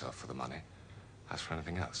shot himself for the money as for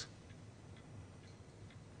anything else.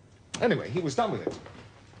 Anyway, he was done with it.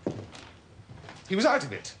 He was out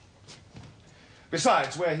of it.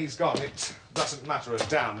 Besides, where he's gone, it doesn't matter a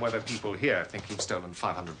damn whether people here think he's stolen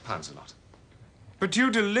 £500 or not. But you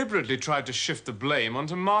deliberately tried to shift the blame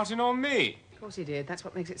onto Martin or me. Of course he did. That's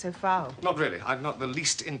what makes it so foul. Not really. I've not the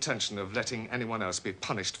least intention of letting anyone else be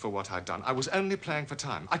punished for what I'd done. I was only playing for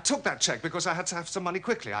time. I took that cheque because I had to have some money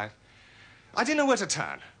quickly. I didn't know where to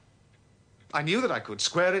turn. I knew that I could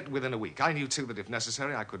square it within a week. I knew, too, that if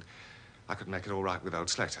necessary, I could make it all right with old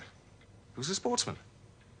Slater. He was a sportsman.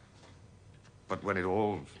 But when it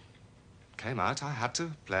all came out, I had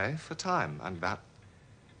to play for time, and that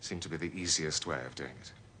seemed to be the easiest way of doing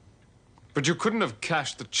it. But you couldn't have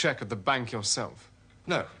cashed the cheque at the bank yourself.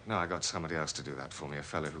 No, I got somebody else to do that for me, a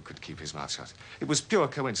fellow who could keep his mouth shut. It was pure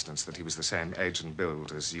coincidence that he was the same age and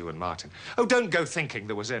build as you and Martin. Oh, don't go thinking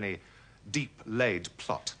there was any deep-laid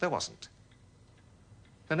plot. There wasn't.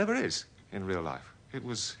 There never is in real life. It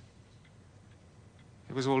was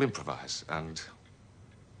all improvised and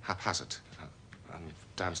haphazard and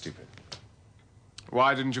damn stupid.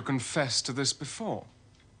 Why didn't you confess to this before?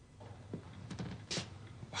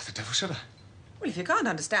 Why the devil should I? Well, if you can't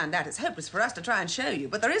understand that, it's hopeless for us to try and show you.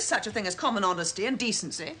 But there is such a thing as common honesty and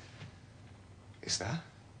decency. Is there?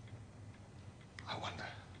 I wonder.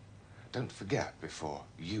 Don't forget, before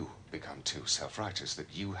you become too self-righteous, that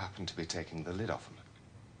you happen to be taking the lid off them.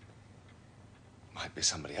 Might be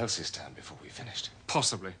somebody else's turn before we finished.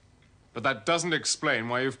 Possibly. But that doesn't explain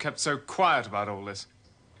why you've kept so quiet about all this.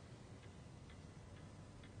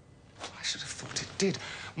 I should have thought it did.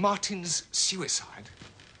 Martin's suicide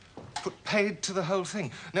put paid to the whole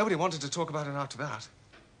thing. Nobody wanted to talk about it after that.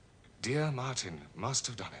 Dear Martin must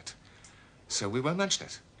have done it. So we won't mention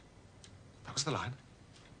it. That was the line.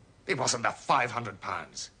 It wasn't the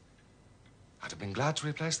 £500. I'd have been glad to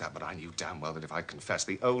replace that, but I knew damn well that if I'd confessed,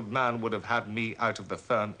 the old man would have had me out of the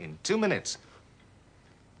firm in 2 minutes.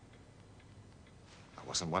 I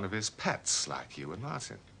wasn't one of his pets like you and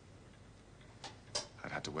Martin.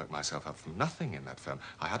 I'd had to work myself up from nothing in that firm.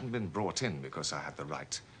 I hadn't been brought in because I had the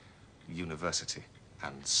right university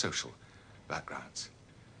and social backgrounds.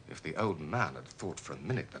 If the old man had thought for a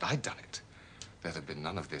minute that I'd done it, there'd have been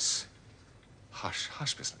none of this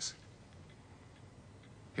hush-hush business.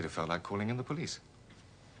 He'd have felt like calling in the police.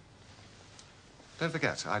 Don't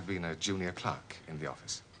forget, I'd been a junior clerk in the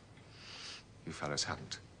office. You fellows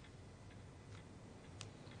hadn't.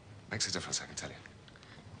 Makes a difference, I can tell you.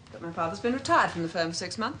 But my father's been retired from the firm for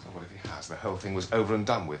 6 months. So what if he has? The whole thing was over and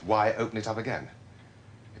done with. Why open it up again?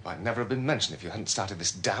 It might never have been mentioned if you hadn't started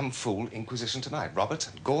this damn fool inquisition tonight. Robert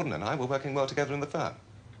and Gordon and I were working well together in the firm.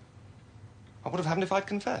 What would have happened if I'd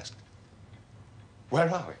confessed? Where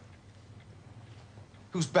are we?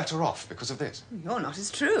 Who's better off because of this? You're not,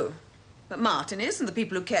 it's true. But Martin is, and the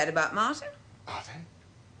people who cared about Martin. Are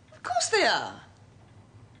they? Of course they are.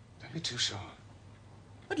 Don't be too sure.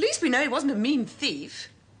 At least we know he wasn't a mean thief.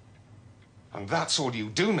 And that's all you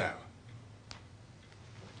do know.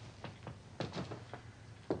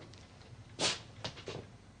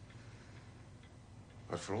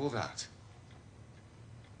 But for all that,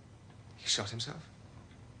 he shot himself?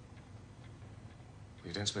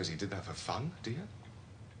 You don't suppose he did that for fun, do you?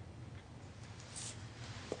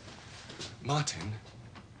 Martin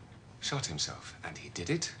shot himself, and he did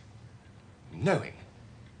it knowing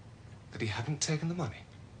that he hadn't taken the money.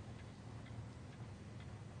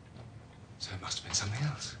 So it must have been something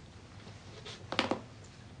else.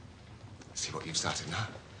 See what you've started now.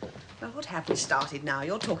 Well, what have we started now?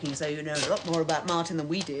 You're talking as though you know a lot more about Martin than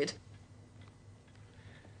we did.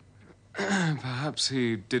 Perhaps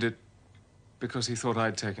he did it because he thought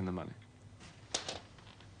I'd taken the money.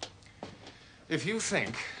 If you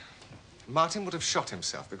think Martin would have shot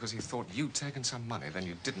himself because he thought you'd taken some money, then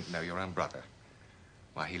you didn't know your own brother.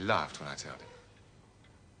 Why, he laughed when I told him.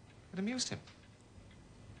 It amused him.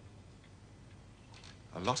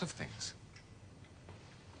 A lot of things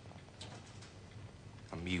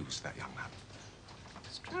amused that young man.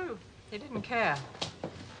 It's true. He didn't care.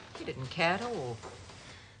 He didn't care at all.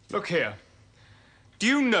 Look here. Do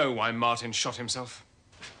you know why Martin shot himself?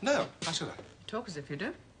 No, how should I? You talk as if you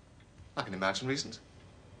do. I can imagine reasons.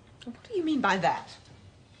 What do you mean by that?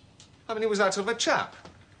 I mean, he was that sort of a chap.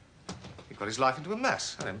 He got his life into a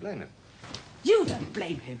mess. I don't blame him. You don't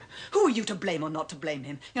blame him. Who are you to blame or not to blame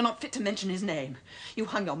him? You're not fit to mention his name. You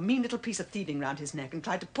hung your mean little piece of thieving round his neck and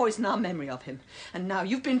tried to poison our memory of him. And now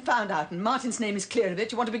you've been found out and Martin's name is clear of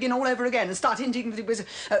it. You want to begin all over again and start hinting that he was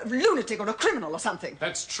a lunatic or a criminal or something.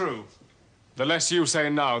 That's true. The less you say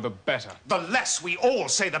now, the better. The less we all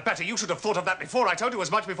say, the better. You should have thought of that before. I told you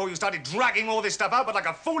as much before you started dragging all this stuff out, but like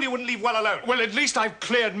a fool, you wouldn't leave well alone. Well, at least I've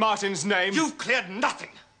cleared Martin's name. You've cleared nothing.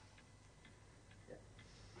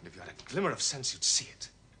 And if you had a glimmer of sense, you'd see it.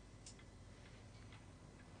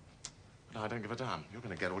 But I don't give a damn. You're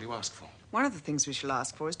going to get all you ask for. One of the things we shall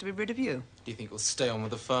ask for is to be rid of you. Do you think you'll stay on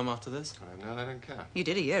with the firm after this? No, I don't care. You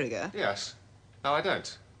did a year ago. Yes. No, I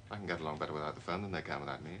don't. I can get along better without the firm than they can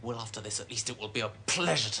without me. Well, after this, at least it will be a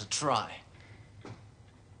pleasure to try.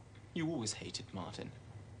 You always hated Martin,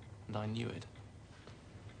 and I knew it.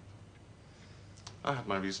 I had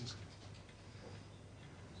my reasons.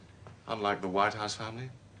 Unlike the White House family,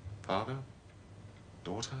 father,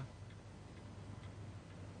 daughter,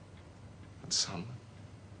 and son,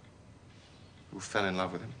 who fell in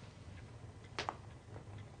love with him.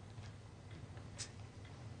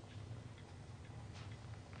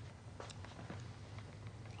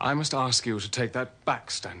 I must ask you to take that back,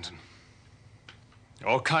 Stanton.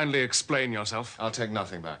 Or kindly explain yourself. I'll take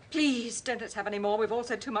nothing back. Please, don't let's have any more. We've all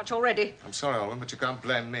said too much already. I'm sorry, Olwen, but you can't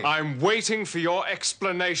blame me. I'm waiting for your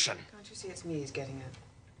explanation. Can't you see it's me he's getting at?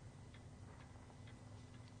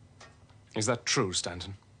 Is that true,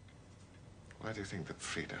 Stanton? Why do you think that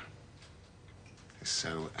Frida is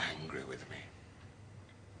so angry with me?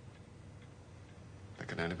 There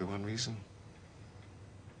can only be one reason.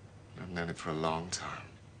 I've known it for a long time.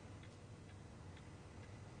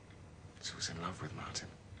 She was in love with Martin.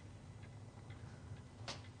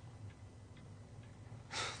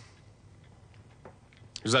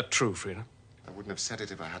 Is that true, Frida? I wouldn't have said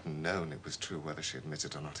it if I hadn't known it was true. Whether she admits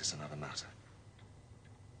it or not is another matter.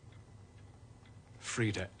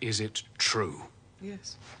 Frida, is it true?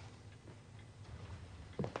 Yes.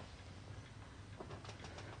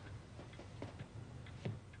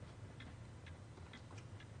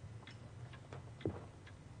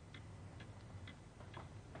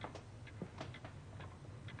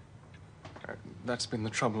 That's been the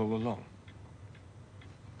trouble all along.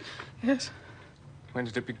 Yes. When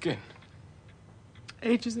did it begin?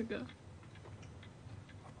 Ages ago.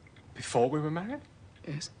 Before we were married?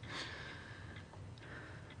 Yes.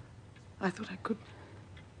 I thought I could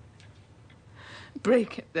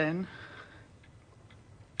break it then.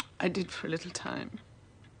 I did for a little time.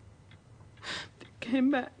 But it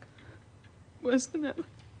came back worse than ever.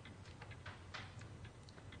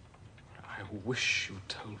 I wish you'd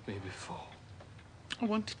told me before. I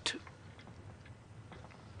wanted to.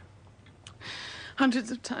 Hundreds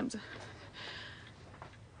of times I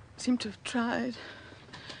seem to have tried.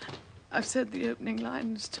 I've said the opening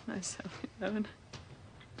lines to myself, you know, and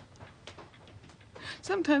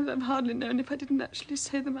sometimes I've hardly known if I didn't actually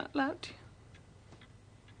say them out loud to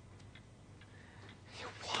you.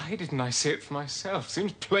 Why didn't I say it for myself?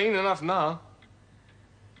 Seems plain enough now.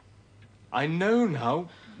 I know now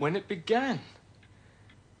when it began.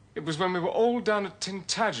 It was when we were all down at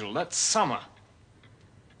Tintagel that summer.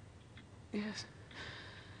 Yes.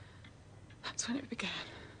 That's when it began.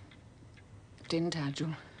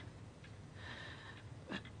 Tintagel.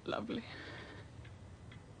 That lovely,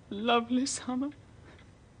 lovely summer.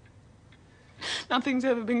 Nothing's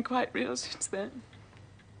ever been quite real since then.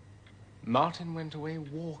 Martin went away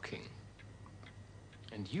walking.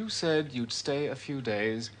 And you said you'd stay a few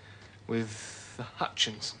days with the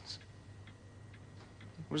Hutchinsons.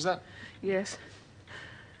 Was that? Yes.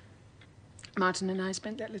 Martin and I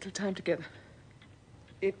spent that little time together.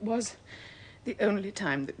 It was the only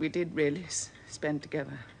time that we did really spend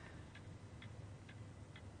together.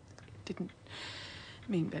 It didn't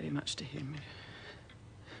mean very much to him.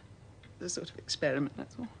 It was a sort of experiment,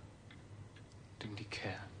 that's all. Didn't he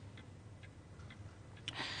care?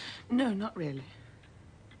 No, not really.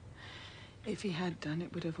 If he had done,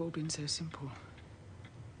 it would have all been so simple.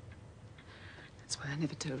 That's why I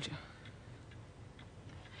never told you.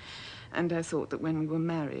 And I thought that when we were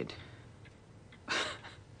married,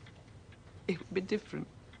 it would be different.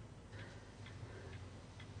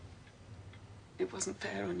 It wasn't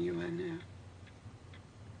fair on you, I know.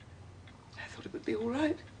 I thought it would be all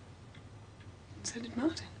right. And so did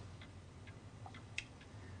Martin.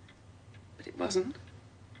 But it wasn't.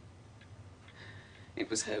 It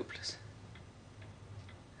was hopeless.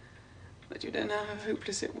 But you don't know how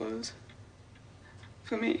hopeless it was.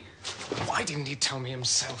 For me. Why didn't he tell me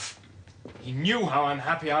himself? He knew how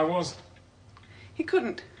unhappy I was. He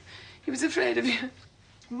couldn't. He was afraid of you.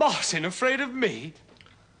 Martin afraid of me?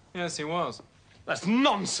 Yes, he was. That's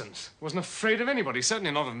nonsense. Wasn't afraid of anybody,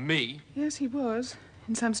 certainly not of me. Yes, he was,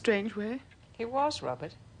 in some strange way. He was,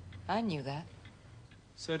 Robert. I knew that.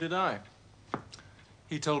 So did I.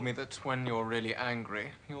 He told me that when you're really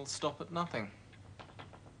angry, you'll stop at nothing.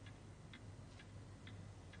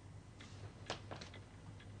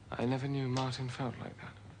 I never knew Martin felt like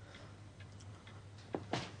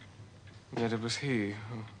that. Yet it was he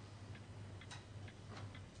who...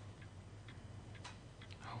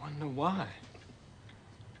 I wonder why.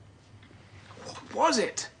 What was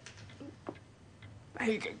it?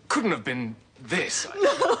 It couldn't have been this.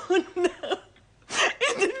 No, no.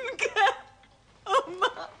 He didn't care. Oh,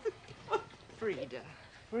 Martin. Frida,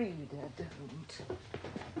 don't.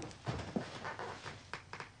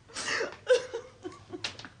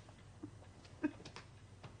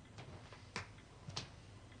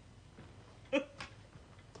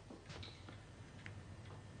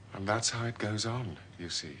 And that's how it goes on, you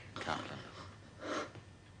see, Captain.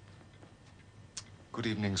 Good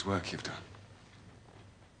evening's work you've done.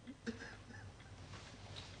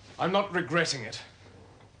 I'm not regretting it.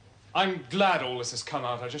 I'm glad all this has come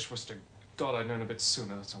out. I just wish to God I'd known a bit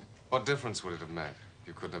sooner, that's all. What difference would it have made?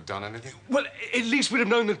 You couldn't have done anything? Well, at least we'd have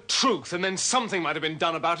known the truth, and then something might have been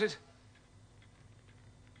done about it.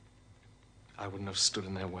 I wouldn't have stood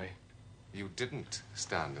in their way. You didn't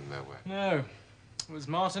stand in their way. No. It was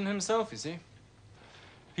Martin himself, you see.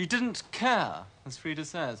 He didn't care, as Frida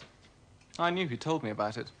says. I knew he told me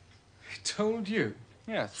about it. He told you?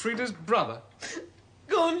 Yes. Frida's brother?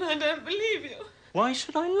 Gone, I don't believe you. Why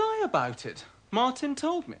should I lie about it? Martin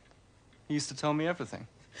told me. He used to tell me everything.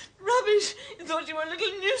 Rubbish. You thought you were a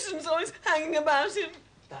little nuisance always hanging about him.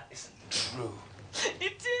 That isn't true.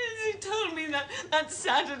 It is. He told me that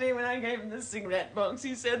Saturday when I gave him the cigarette box.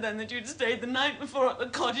 He said then that you'd stayed the night before at the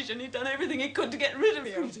cottage and he'd done everything he could to get rid of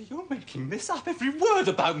you. Frida, you're making this up. Every word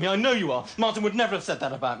about me. I know you are. Martin would never have said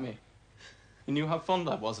that about me. He knew how fond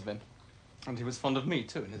I was of him. And he was fond of me,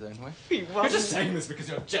 too, in his own way. He wasn't. You're just saying this because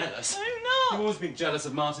you're jealous. I'm not. You've always been jealous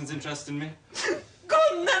of Martin's interest in me.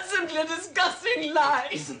 Gordon, that's simply a disgusting lie.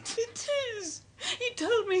 It isn't. It is. He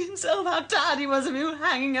told me himself how tired he was of you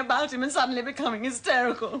hanging about him and suddenly becoming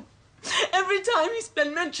hysterical. Every time he's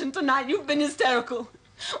been mentioned tonight, you've been hysterical.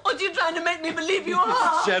 What are you trying to make me believe you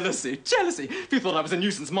are? Jealousy, jealousy. If you thought I was a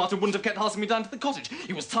nuisance, Martin wouldn't have kept asking me down to the cottage.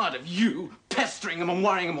 He was tired of you, pestering him and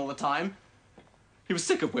worrying him all the time. He was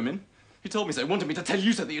sick of women. He told me so. He wanted me to tell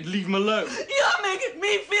you so that you'd leave him alone. You're making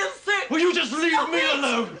me feel sick. Will you just leave me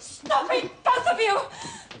alone? Stop it, both of you!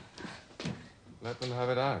 Let them have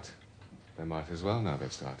it out. They might as well now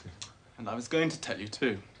they've started. And I was going to tell you,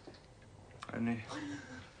 too. Only...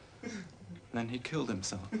 then he killed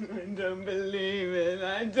himself. I don't believe it.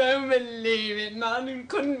 I don't believe it. Martin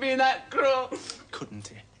couldn't be that cruel. Couldn't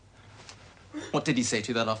he? What did he say to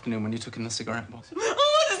you that afternoon when you took in the cigarette box? Oh,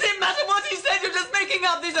 what does it matter what he said? You're just making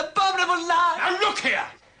up these abominable lies. Now look here!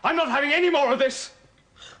 I'm not having any more of this!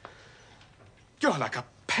 You're like a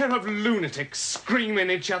pair of lunatics screaming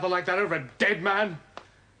at each other like that over a dead man.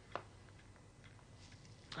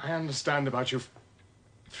 I understand about you,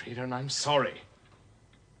 Frida, and I'm sorry.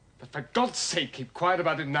 But for God's sake, keep quiet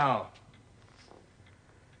about it now.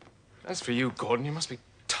 As for you, Gordon, you must be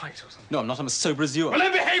tight or something. No, I'm not. I'm as sober as you are. Well,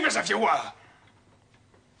 then behave as if you were.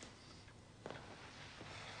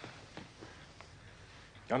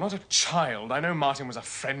 You're not a child. I know Martin was a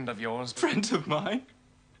friend of yours. Friend of mine?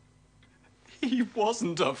 He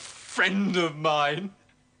wasn't a friend of mine.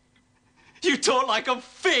 You talk like a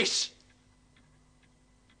fish.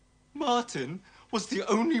 Martin was the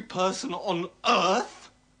only person on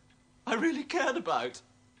earth I really cared about.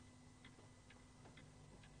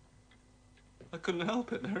 I couldn't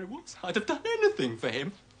help it. There it was. I'd have done anything for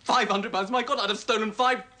him. £500. My God, I'd have stolen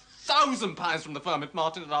 £5,000 from the firm if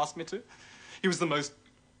Martin had asked me to. He was the most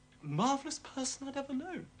marvellous person I'd ever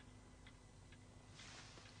known.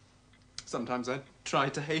 Sometimes I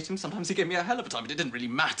tried to hate him. Sometimes he gave me a hell of a time, but it didn't really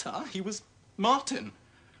matter. He was Martin.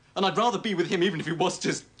 And I'd rather be with him, even if he was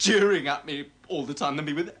just jeering at me all the time, than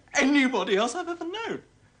be with anybody else I've ever known.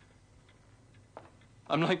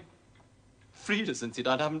 I'm like Frida since he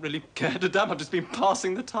died. I haven't really cared a damn. I've just been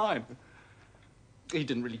passing the time. He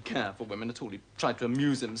didn't really care for women at all. He tried to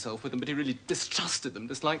amuse himself with them, but he really distrusted them,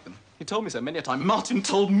 disliked them. He told me so many a time. Martin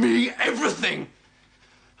told me everything.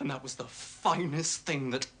 And that was the finest thing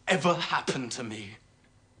that ever happened to me.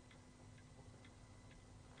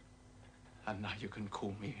 And now you can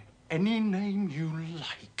call me any name you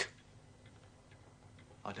like.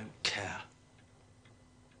 I don't care.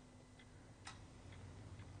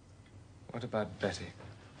 What about Betty?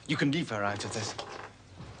 You can leave her out of this.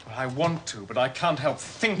 Well, I want to, but I can't help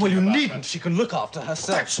thinking Well, you about needn't. her. She can look after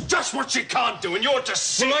herself. That's just what she can't do, and you're just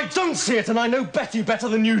sick. Well, I don't see it, and I know Betty better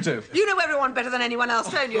than you do. You know everyone better than anyone else,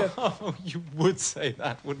 don't you? Oh, you would say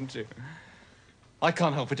that, wouldn't you? I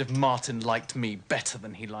can't help it if Martin liked me better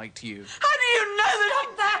than he liked you. How do you know that?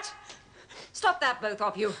 Stop that! Stop that, both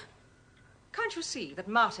of you. Can't you see that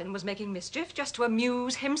Martin was making mischief just to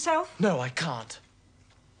amuse himself? No, I can't.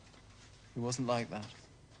 He wasn't like that.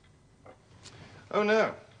 Oh,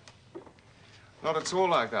 no. Not at all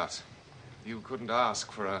like that. You couldn't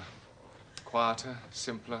ask for a quieter,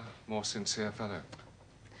 simpler, more sincere fellow.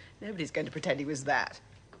 Nobody's going to pretend he was that.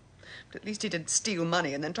 But at least he didn't steal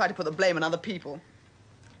money and then try to put the blame on other people.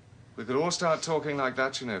 We could all start talking like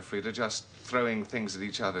that, you know, Frida, just throwing things at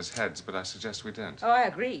each other's heads, but I suggest we don't. Oh, I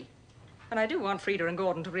agree. And I do want Frida and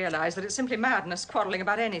Gordon to realise that it's simply madness quarrelling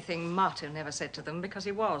about anything Martin ever said to them, because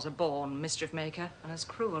he was a born mischief maker and as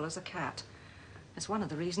cruel as a cat. It's one of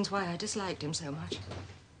the reasons why I disliked him so much.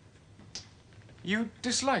 You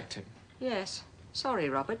disliked him? Yes. Sorry,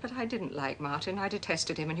 Robert, but I didn't like Martin. I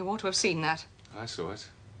detested him, and you ought to have seen that. I saw it,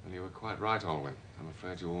 and you were quite right, Alwyn. I'm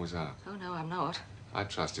afraid you always are. Oh, no, I'm not. I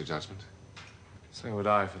trust your judgment. So would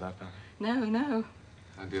I, for that matter. No, no.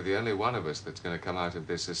 And you're the only one of us that's going to come out of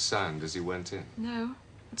this as sound as you went in. No,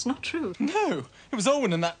 it's not true. No, it was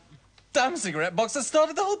Owen and that damn cigarette box that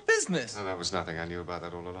started the whole business. No, that was nothing. I knew about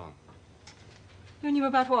that all along. You knew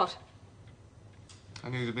about what? I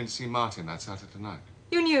knew you'd been to see Martin that Saturday night.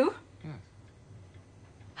 You knew? Yes.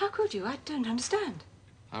 How could you? I don't understand.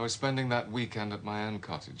 I was spending that weekend at my own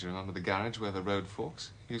cottage. You remember the garage where the road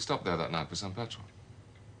forks? You stopped there that night for some petrol.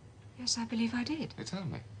 Yes, I believe I did. They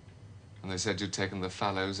told me. And they said you'd taken the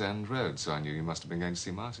Fallows End Road, so I knew you must have been going to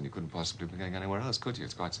see Martin. You couldn't possibly be going anywhere else, could you?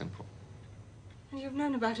 It's quite simple. And you've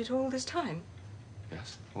known about it all this time?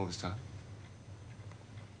 Yes, all this time.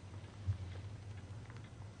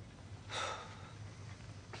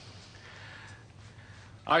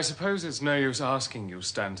 I suppose it's no use asking you,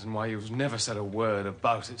 Stanton, why you've never said a word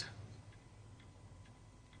about it.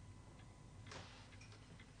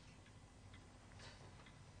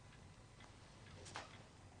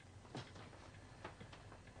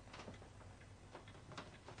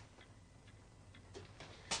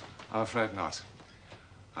 I'm afraid not.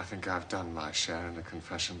 I think I've done my share in the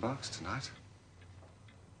confession box tonight.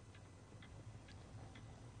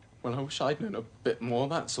 Well, I wish I'd known a bit more,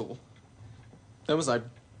 that's all. There was I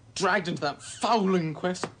dragged into that foul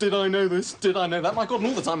inquest. Did I know this? Did I know that? My God, and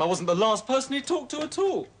all the time I wasn't the last person he talked to at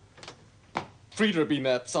all. Frida had been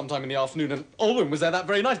there sometime in the afternoon, and Alwyn was there that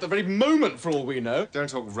very night, at the very moment, for all we know. Don't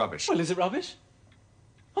talk rubbish. Well, is it rubbish?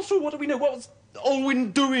 After all, what do we know? What was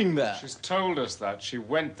Alwyn doing there? She's told us that. She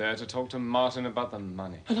went there to talk to Martin about the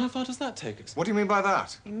money. And how far does that take us? What do you mean by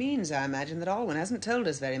that? He means, I imagine, that Alwyn hasn't told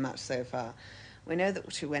us very much so far. We know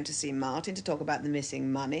that she went to see Martin to talk about the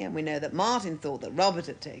missing money, and we know that Martin thought that Robert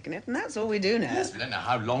had taken it, and that's all we do know. Yes, we don't know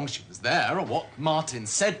how long she was there, or what Martin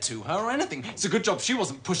said to her, or anything. It's a good job she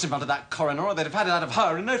wasn't pushed in front of that coroner, or they'd have had it out of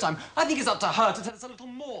her in no time. I think it's up to her to tell us a little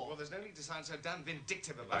more. Well, there's no need to sound so damn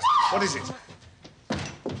vindictive about it. What is it?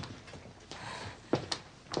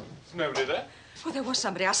 There's nobody there. Well, there was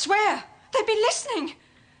somebody, I swear. They'd been listening.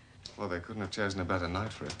 Well, they couldn't have chosen a better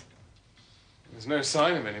night for it. There's no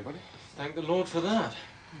sign of anybody. Thank the Lord for that.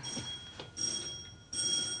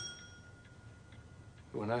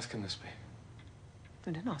 Who on earth can this be?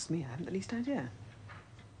 Oh, don't ask me. I haven't the least idea.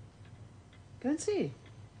 Go and see.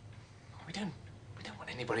 We don't want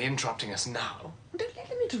anybody interrupting us now. Well, don't let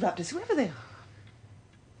them interrupt us, whoever they are.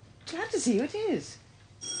 Glad to see who it is.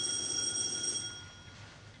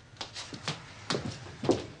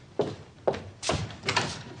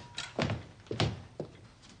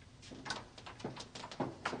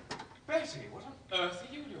 Betty, what on earth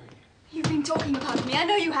are you doing? You've been talking about me. I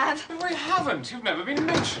know you have. But we haven't. You've never been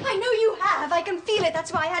mentioned. I know you have. I can feel it.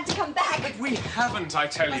 That's why I had to come back. But we haven't, I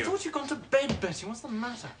tell you. I thought you'd gone to bed, Betty. What's the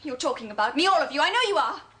matter? You're talking about me, all of you. I know you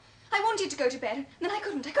are. I wanted to go to bed, and then I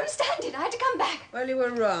couldn't. I couldn't stand it. I had to come back. Well, you were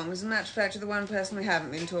wrong. As a matter of fact, you're the one person we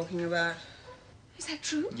haven't been talking about. Is that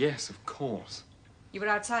true? Yes, of course. You were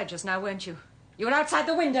outside just now, weren't you? You were outside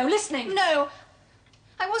the window, listening. No.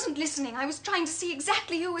 I wasn't listening. I was trying to see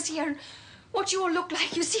exactly who was here and what you all looked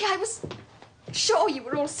like. You see, I was sure you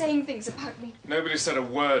were all saying things about me. Nobody said a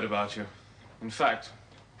word about you. In fact,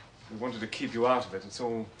 we wanted to keep you out of it. It's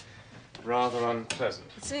all rather unpleasant.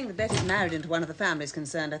 But seeing that Betty's married into one of the families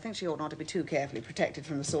concerned, I think she ought not to be too carefully protected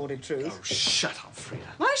from the sordid truth. Oh, shut up, Frida.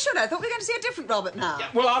 Why should I? I thought we were going to see a different Robert now. Yeah,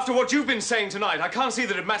 well, after what you've been saying tonight, I can't see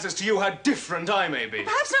that it matters to you how different I may be.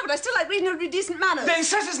 Perhaps not, but I still like reasonably decent manners. Then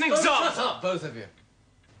set us an Oh, example. shut up, both of you.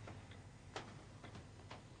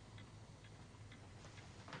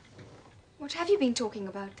 What have you been talking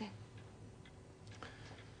about, then?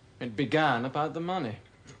 It began about the money.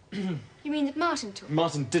 You mean that Martin took?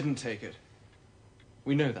 Martin didn't take it.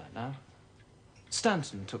 We know that now.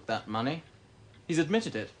 Stanton took that money. He's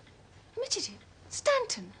admitted it. Admitted it?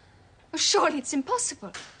 Stanton? Well, surely it's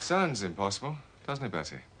impossible. Sounds impossible, doesn't it,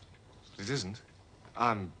 Betty? But it isn't.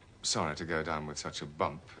 I'm sorry to go down with such a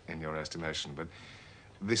bump in your estimation, but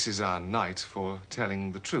this is our night for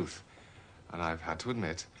telling the truth. And I've had to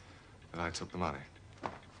admit that I took the money.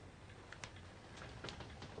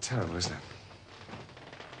 Terrible, isn't it?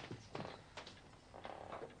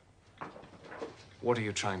 What are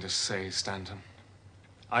you trying to say, Stanton?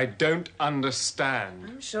 I don't understand.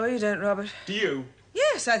 I'm sure you don't, Robert. Do you?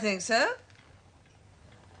 Yes, I think so.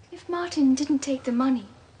 If Martin didn't take the money,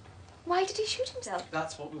 why did he shoot himself?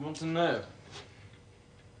 That's what we want to know.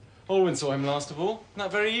 Alwyn saw him last of all,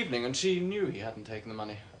 that very evening, and she knew he hadn't taken the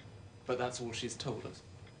money. But that's all she's told us.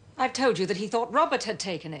 I've told you that he thought Robert had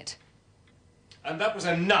taken it. And that was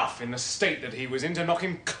enough in the state that he was in to knock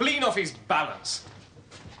him clean off his balance.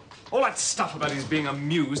 All that stuff about his being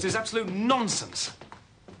amused is absolute nonsense.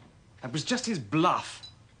 That was just his bluff.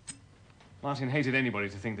 Martin hated anybody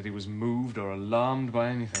to think that he was moved or alarmed by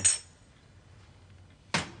anything.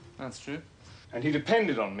 That's true. And he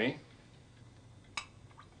depended on me.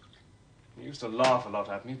 He used to laugh a lot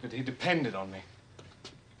at me, but he depended on me.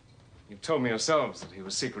 You've told me yourselves that he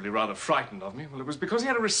was secretly rather frightened of me. Well, it was because he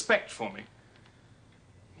had a respect for me.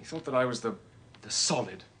 He thought that I was the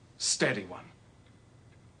solid, steady one.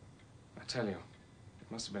 I tell you,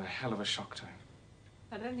 it must have been a hell of a shock to him.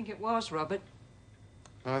 I don't think it was, Robert.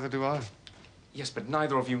 Neither do I. Yes, but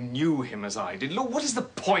neither of you knew him as I did. Look, what is the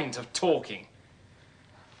point of talking?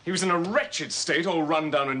 He was in a wretched state, all run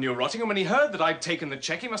down and neurotic, and when he heard that I'd taken the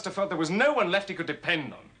cheque, he must have felt there was no one left he could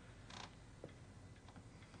depend on.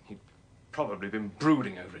 He'd probably been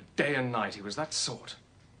brooding over it day and night. He was that sort.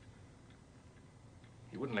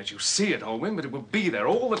 He wouldn't let you see it, Olwyn, but it would be there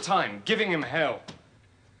all the time, giving him hell.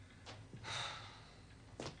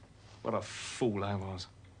 What a fool I was.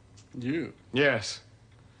 You? Yes.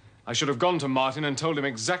 I should have gone to Martin and told him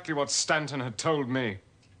exactly what Stanton had told me.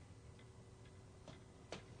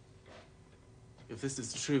 If this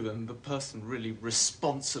is true, then the person really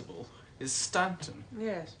responsible is Stanton.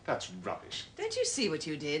 Yes. That's rubbish. Don't you see what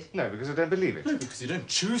you did? No, because I don't believe it. No, because you don't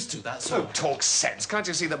choose to, that's Oh, all. talk sense. Can't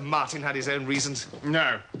you see that Martin had his own reasons?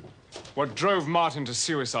 No. What drove Martin to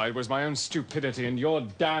suicide was my own stupidity and your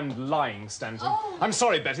damned lying, Stanton. Oh. I'm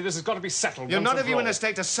sorry, Betty. This has got to be settled. You're once none and of you for in a all.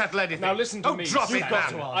 state to settle anything. Now listen to Oh, me. drop it,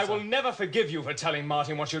 Stanton. man. I will never forgive you for telling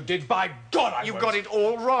Martin what you did. By God, I You've won't. got it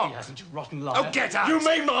all wrong. He hasn't, you rotten liar. Oh, get out. You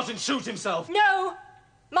made Martin shoot himself. No!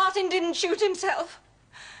 Martin didn't shoot himself.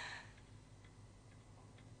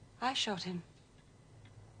 I shot him.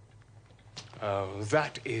 Oh,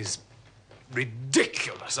 that is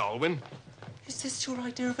ridiculous, Olwyn. Is this your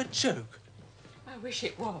idea of a joke? I wish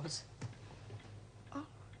it was.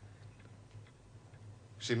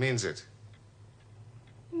 She means it.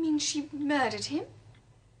 You mean she murdered him?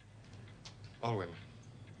 Olwyn,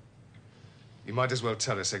 you might as well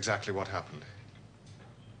tell us exactly what happened.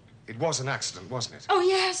 It was an accident, wasn't it? Oh,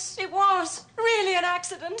 yes, it was. Really an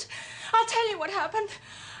accident. I'll tell you what happened.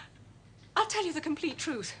 I'll tell you the complete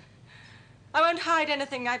truth. I won't hide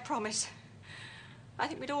anything, I promise. I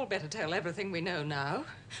think we'd all better tell everything we know now.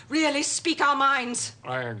 Really speak our minds.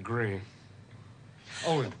 I agree.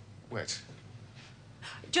 Owen, wait.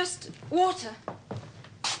 Just water.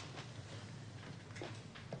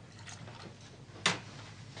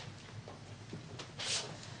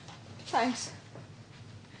 Thanks.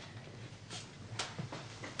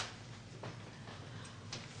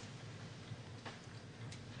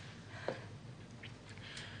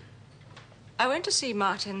 I went to see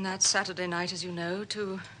Martin that Saturday night, as you know,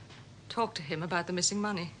 to talk to him about the missing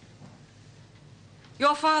money.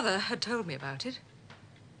 Your father had told me about it.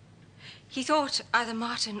 He thought either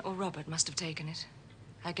Martin or Robert must have taken it.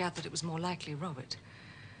 I gathered it was more likely Robert.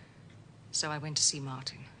 So I went to see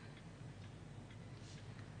Martin.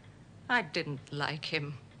 I didn't like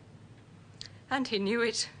him. And he knew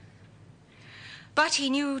it. But he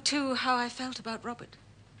knew, too, how I felt about Robert.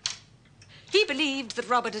 He believed that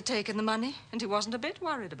Robert had taken the money, and he wasn't a bit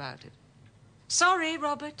worried about it. Sorry,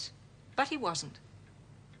 Robert, but he wasn't.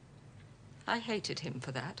 I hated him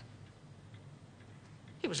for that.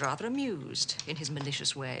 He was rather amused in his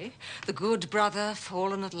malicious way. The good brother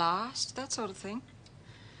fallen at last, that sort of thing.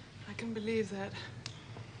 I can believe that.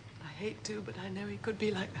 I hate to, but I know he could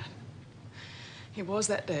be like that. He was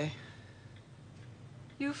that day.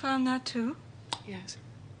 You found that too? Yes.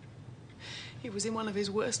 He was in one of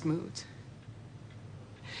his worst moods.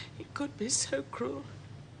 He could be so cruel.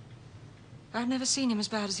 I've never seen him as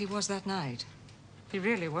bad as he was that night. He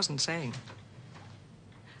really wasn't sane.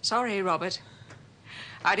 Sorry, Robert.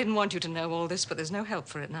 I didn't want you to know all this, but there's no help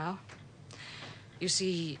for it now. You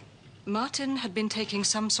see, Martin had been taking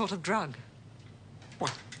some sort of drug.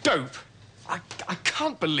 What, dope? I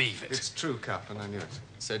can't believe it. It's true, Captain, I knew it.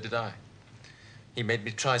 So did I. He made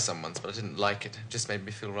me try some once, but I didn't like it. It just made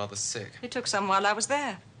me feel rather sick. He took some while I was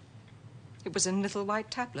there. It was in little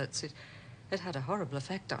white tablets. It had a horrible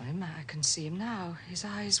effect on him. I can see him now. His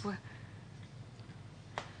eyes were...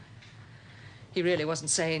 He really wasn't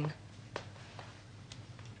sane.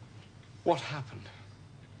 What happened?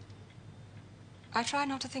 I try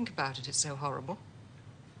not to think about it. It's so horrible.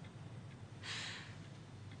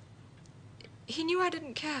 He knew I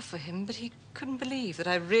didn't care for him, but he couldn't believe that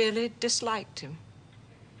I really disliked him.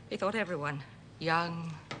 He thought everyone,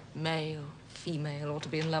 young, male, female, ought to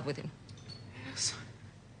be in love with him. Yes.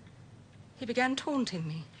 He began taunting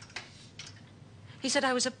me. He said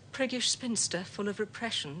I was a priggish spinster full of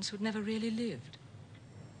repressions who'd never really lived.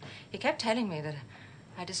 He kept telling me that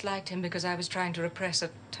I disliked him because I was trying to repress a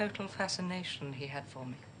total fascination he had for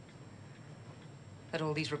me. That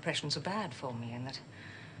all these repressions were bad for me, and that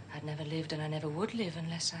I'd never lived and I never would live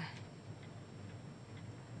unless I...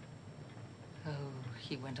 Oh,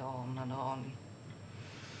 he went on and on.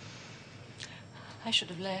 I should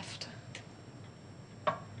have left.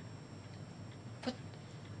 But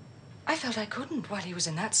I felt I couldn't while he was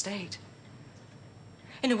in that state.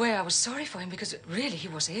 In a way, I was sorry for him because really he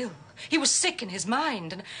was ill. He was sick in his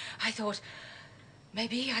mind, and I thought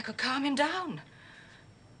maybe I could calm him down.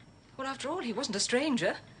 Well, after all, he wasn't a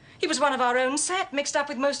stranger. He was one of our own set, mixed up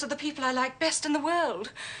with most of the people I like best in the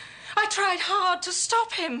world. I tried hard to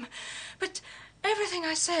stop him, but everything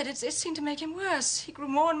I said, it seemed to make him worse. He grew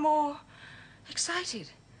more and more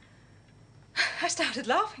excited. I started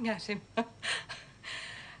laughing at him.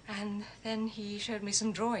 And then he showed me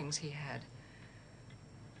some drawings he had.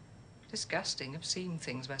 Disgusting, obscene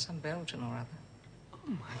things by some Belgian or other. Oh,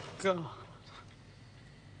 my God.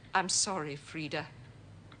 I'm sorry, Frida.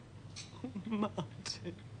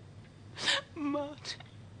 Martin. Martin.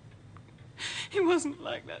 He wasn't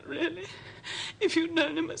like that, really. If you'd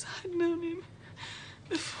known him as I'd known him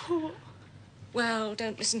before. Well,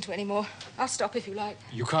 don't listen to any more. I'll stop if you like.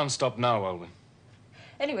 You can't stop now, Elwyn.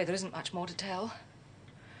 Anyway, there isn't much more to tell.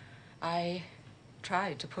 I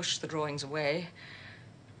tried to push the drawings away.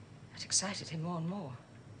 It excited him more and more.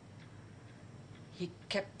 He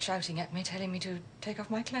kept shouting at me, telling me to take off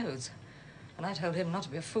my clothes. And I told him not to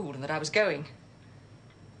be a fool and that I was going.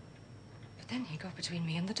 But then he got between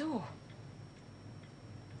me and the door.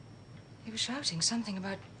 He was shouting something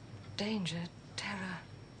about danger, terror,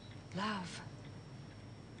 love.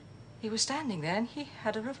 He was standing there and he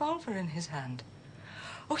had a revolver in his hand.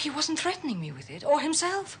 Oh, he wasn't threatening me with it, or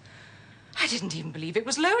himself. I didn't even believe it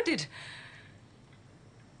was loaded.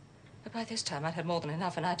 But by this time I'd had more than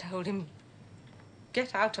enough, and I told him,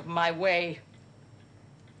 get out of my way.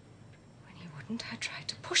 When he wouldn't, I tried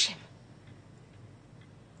to push him.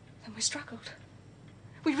 Then we struggled.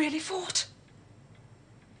 We really fought.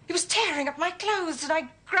 He was tearing up my clothes, and I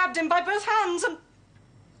grabbed him by both hands, and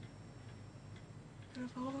the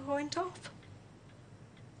revolver went off.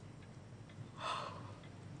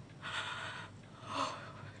 Oh,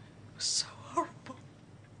 it was so horrible.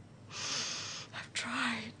 I've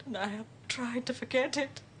tried, and I have tried to forget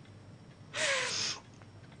it.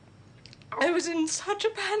 I was in such a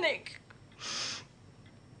panic. If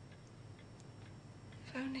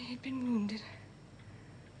only he'd been wounded.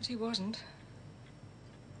 But he wasn't.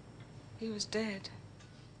 He was dead.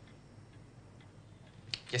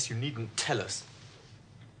 Yes, you needn't tell us.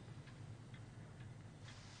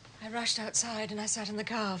 I rushed outside and I sat in the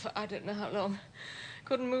car for I don't know how long.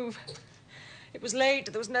 Couldn't move. It was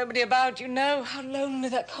late, there was nobody about. You know how lonely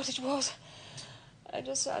that cottage was. I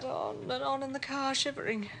just sat on and on in the car,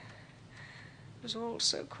 shivering. It was all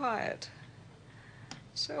so quiet.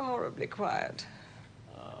 So horribly quiet.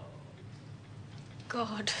 Oh,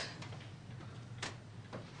 God.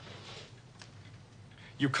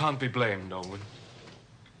 You can't be blamed, Olwen.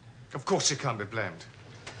 Of course you can't be blamed.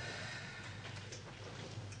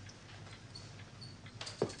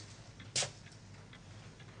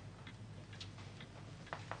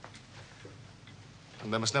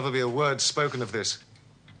 And there must never be a word spoken of this.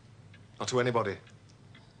 Not to anybody.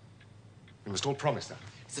 We must all promise that.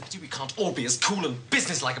 It's a pity we can't all be as cool and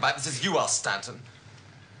businesslike about this as you are, Stanton.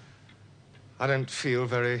 I don't feel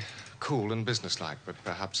very cool and businesslike, but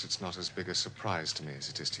perhaps it's not as big a surprise to me as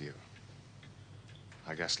it is to you.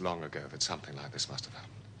 I guessed long ago that something like this must have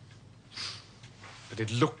happened. But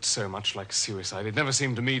it looked so much like suicide. It never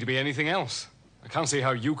seemed to me to be anything else. I can't see how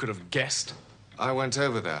you could have guessed. I went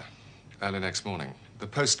over there early next morning. The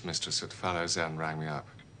postmistress at Fallow's End rang me up.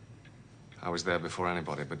 I was there before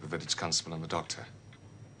anybody but the village constable and the doctor.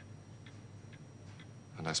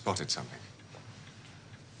 And I spotted something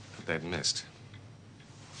that they'd missed.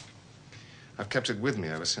 I've kept it with me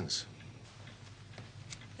ever since.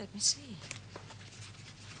 Let me see.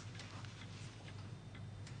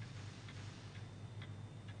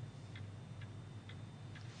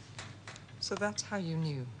 So that's how you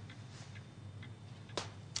knew?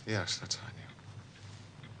 Yes, that's how I knew.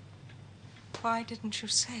 Why didn't you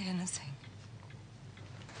say anything?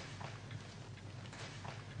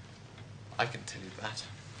 I can tell you that.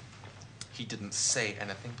 He didn't say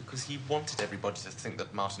anything because he wanted everybody to think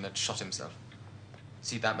that Martin had shot himself.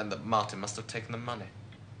 See, that meant that Martin must have taken the money.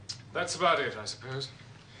 That's about it, I suppose.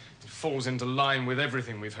 It falls into line with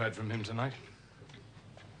everything we've heard from him tonight.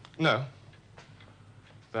 No.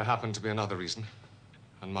 There happened to be another reason,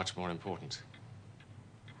 and much more important.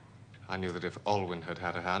 I knew that if Olwen had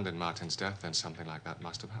had a hand in Martin's death, then something like that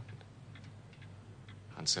must have happened.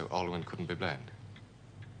 And so Olwen couldn't be blamed.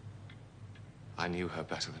 I knew her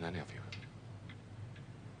better than any of you.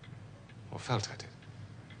 Or felt I did.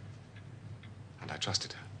 And I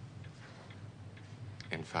trusted her.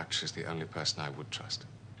 In fact, she's the only person I would trust.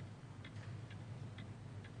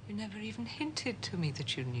 You never even hinted to me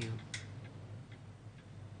that you knew.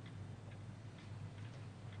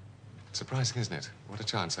 Surprising, isn't it? What a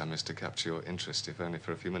chance I missed to capture your interest, if only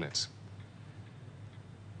for a few minutes.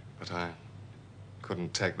 But I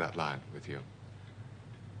couldn't take that line with you.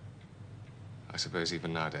 I suppose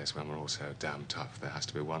even nowadays, when we're all so damn tough, there has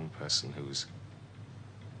to be one person who's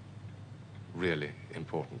really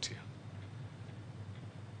important to you.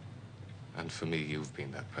 And for me, you've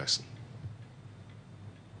been that person.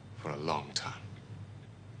 For a long time.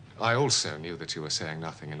 I also knew that you were saying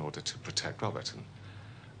nothing in order to protect Robert, and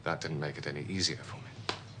that didn't make it any easier for me.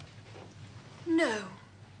 No.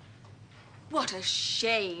 What a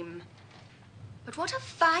shame. But what a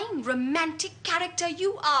fine, romantic character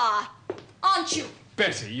you are, aren't you?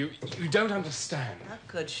 Betty, you don't understand. How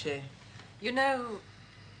could she? You know,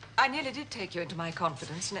 I nearly did take you into my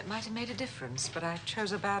confidence, and it might have made a difference, but I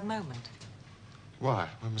chose a bad moment. Why?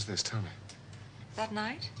 When was this? Tell me. That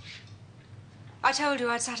night? I told you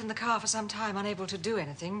I'd sat in the car for some time, unable to do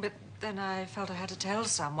anything, but then I felt I had to tell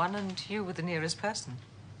someone, and you were the nearest person.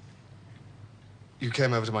 You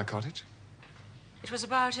came over to my cottage? It was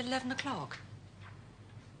about 11 o'clock.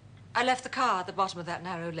 I left the car at the bottom of that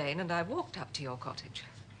narrow lane, and I walked up to your cottage.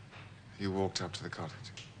 You walked up to the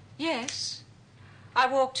cottage? Yes. I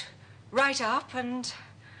walked right up and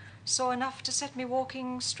saw enough to set me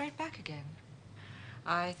walking straight back again.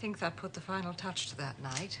 I think that put the final touch to that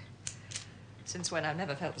night. Since when I've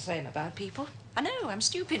never felt the same about people. I know, I'm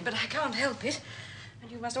stupid, but I can't help it. And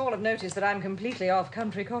you must all have noticed that I'm completely off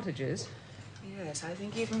country cottages. Yes, I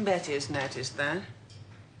think even Betty has noticed that.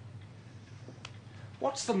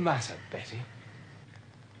 What's the matter, Betty?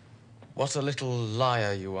 What a little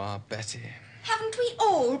liar you are, Betty. Haven't we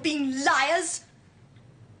all been liars?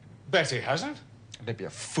 Betty hasn't. Don't be a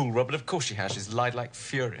fool, Robert. Of course she has. She's lied like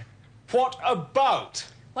fury. What about?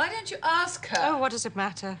 Why don't you ask her? Oh, what does it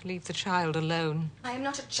matter? Leave the child alone. I am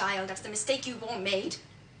not a child. That's the mistake you've all made.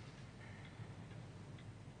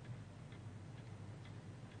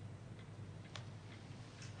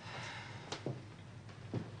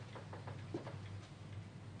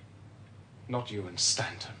 Not you and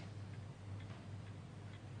Stanton.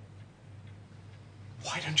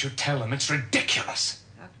 Why don't you tell them? It's ridiculous.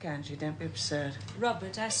 How can she? Don't be absurd.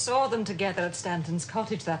 Robert, I saw them together at Stanton's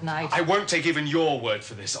cottage that night. I won't take even your word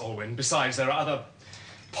for this, Olwyn. Besides, there are other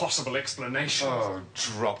possible explanations. Oh,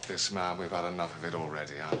 drop this, man. We've had enough of it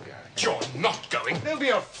already. I'm going. You're not going. They'll be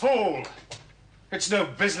a fool. It's no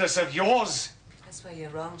business of yours. That's where you're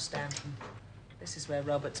wrong, Stanton. This is where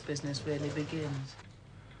Robert's business really begins.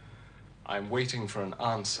 I'm waiting for an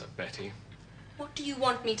answer, Betty. What do you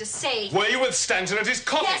want me to say? Were you with Stanton at his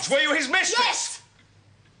cottage? Yes. Were you his mistress? Yes!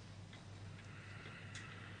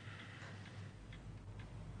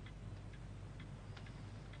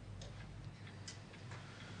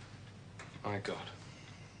 My God.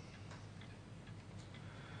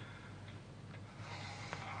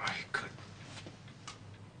 I could.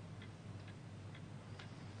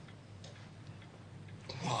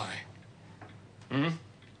 Why?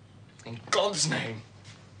 In God's name.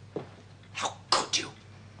 How could you?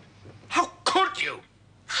 How could you?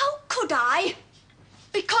 How could I?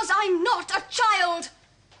 Because I'm not a child.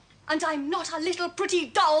 And I'm not a little pretty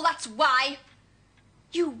doll, that's why.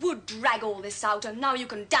 You would drag all this out, and now you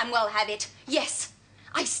can damn well have it. Yes,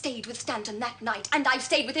 I stayed with Stanton that night, and I've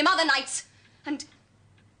stayed with him other nights. And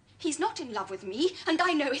he's not in love with me, and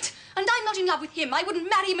I know it. And I'm not in love with him. I wouldn't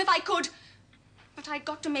marry him if I could. But I'd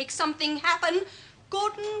got to make something happen.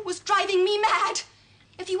 Gordon was driving me mad.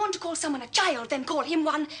 If you want to call someone a child, then call him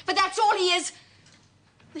one, for that's all he is.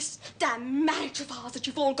 This damn marriage of ours that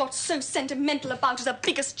you've all got so sentimental about is the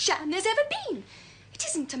biggest sham there's ever been. It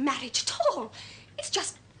isn't a marriage at all. It's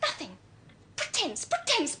just nothing. Pretense,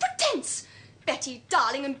 pretense, pretense. Betty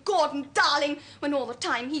darling and Gordon darling, when all the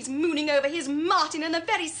time he's mooning over his Martin, and the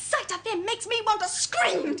very sight of him makes me want to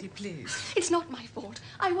scream. Betty, please. It's not my fault.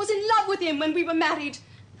 I was in love with him when we were married.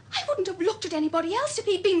 I wouldn't have looked at anybody else if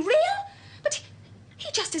he'd been real. But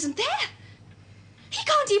he just isn't there. He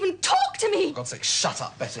can't even talk to me. For God's sake, shut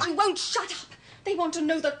up, Betty. I won't shut up. They want to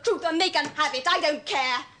know the truth and they can have it. I don't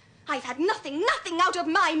care. I've had nothing out of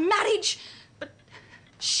my marriage but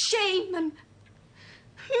shame and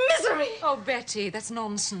misery. Oh, Betty, that's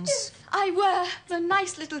nonsense. If I were the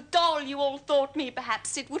nice little doll you all thought me,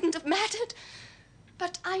 perhaps it wouldn't have mattered.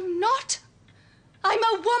 But I'm not. I'm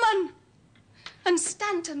a woman. And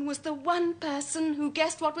Stanton was the one person who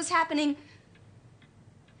guessed what was happening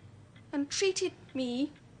and treated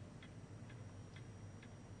me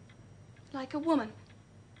like a woman.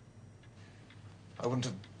 I wouldn't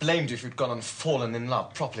have blamed you if you'd gone and fallen in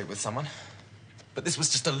love properly with someone. But this was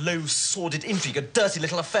just a low, sordid intrigue, a dirty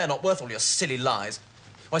little affair not worth all your silly lies.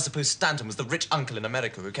 Oh, I suppose Stanton was the rich uncle in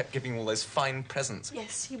America who kept giving you all those fine presents.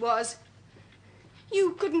 Yes, he was.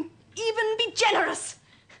 You couldn't even be generous,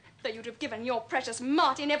 though you'd have given your precious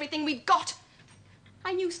Martin everything we'd got.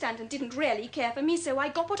 I knew Stanton didn't really care for me, so I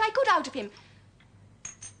got what I could out of him.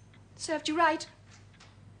 Served you right.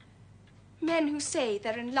 Men who say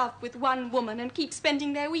they're in love with one woman and keep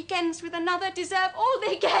spending their weekends with another deserve all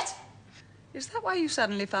they get. Is that why you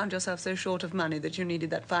suddenly found yourself so short of money that you needed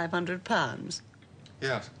that £500?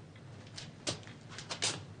 Yes.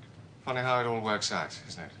 Funny how it all works out,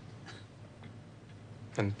 isn't it?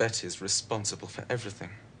 And Betty's responsible for everything.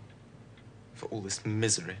 For all this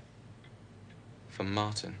misery. For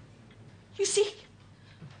Martin. You see?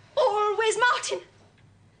 Always Martin.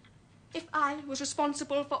 If I was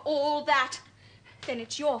responsible for all that, then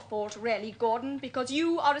it's your fault, really, Gordon, because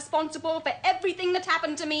you are responsible for everything that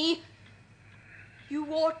happened to me. You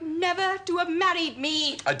ought never to have married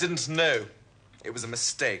me. I didn't know. It was a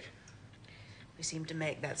mistake. We seem to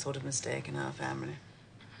make that sort of mistake in our family.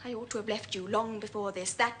 I ought to have left you long before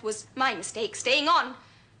this. That was my mistake, staying on.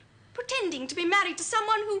 Pretending to be married to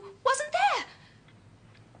someone who wasn't there.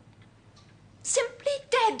 Simply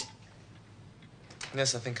dead.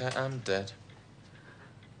 Yes, I think I am dead.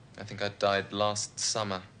 I think I died last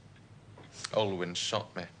summer. Olwyn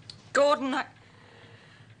shot me. Gordon, I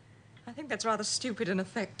think that's rather stupid and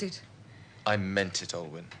affected. I meant it,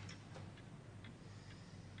 Olwyn.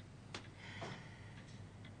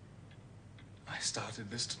 I started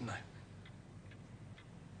this, didn't I?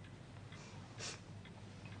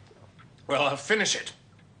 Well, I'll finish it.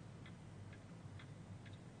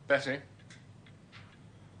 Betty?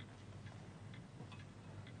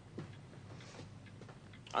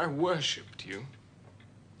 I worshipped you.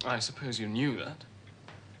 I suppose you knew that.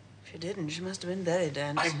 If you didn't, she must have been very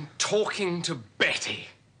dense. I'm talking to Betty.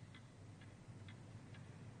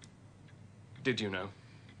 Did you know?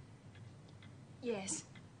 Yes.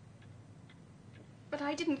 But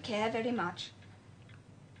I didn't care very much.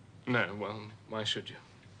 No, well, why should you?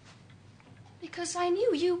 Because I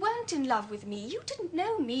knew you weren't in love with me. You didn't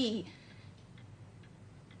know me.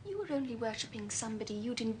 You were only worshipping somebody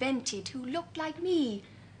you'd invented who looked like me.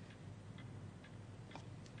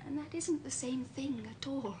 And that isn't the same thing at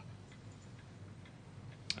all.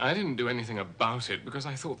 I didn't do anything about it because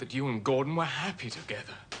I thought that you and Gordon were happy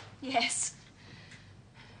together. Yes.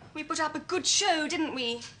 We put up a good show, didn't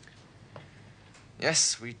we?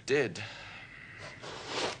 Yes, we did.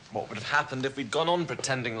 What would have happened if we'd gone on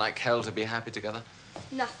pretending like hell to be happy together?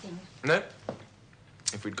 Nothing. No.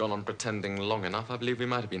 If we'd gone on pretending long enough, I believe we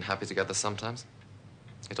might have been happy together sometimes.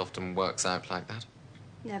 It often works out like that.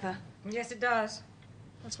 Never. Yes, it does.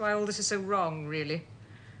 That's why all this is so wrong, really.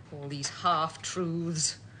 All these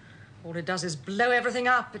half-truths. All it does is blow everything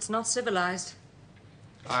up. It's not civilized.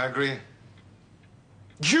 I agree.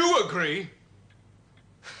 You agree?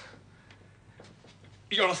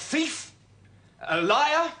 You're a thief, a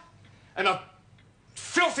liar, and a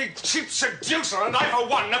filthy, cheap seducer, and I, for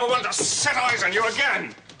one, never want to set eyes on you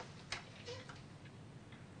again.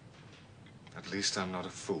 At least I'm not a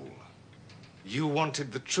fool. You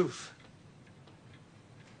wanted the truth.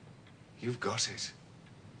 You've got it.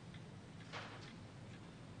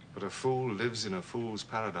 But a fool lives in a fool's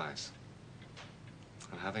paradise.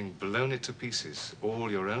 And having blown it to pieces,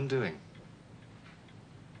 all your own doing,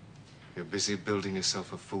 you're busy building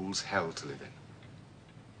yourself a fool's hell to live in.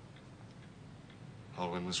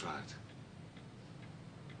 Alwyn was right.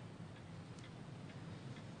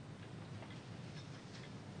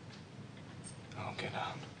 I'll get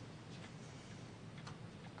out.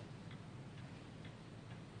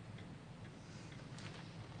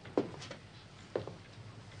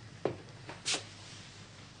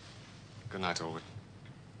 Good night, Alwyn.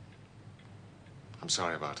 I'm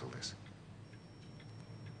sorry about all this.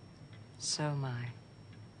 So am I.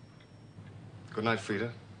 Good night,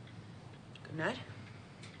 Frida. Good night.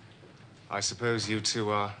 I suppose you two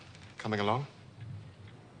are coming along?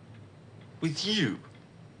 With you?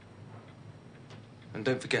 And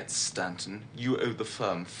don't forget, Stanton, you owe the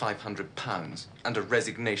firm £500 and a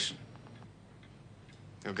resignation.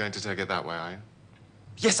 You're going to take it that way, are you?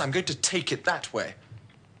 Yes, I'm going to take it that way.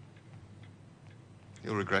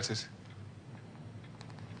 You'll regret it.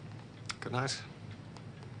 Good night.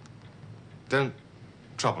 Don't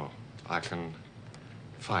trouble. I can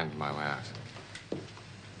find my way out.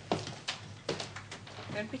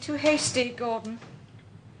 Don't be too hasty, Gordon.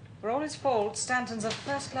 For all his faults, Stanton's a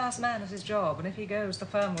first-class man at his job, and if he goes, the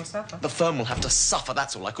firm will suffer. The firm will have to suffer,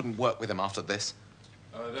 that's all. I couldn't work with him after this.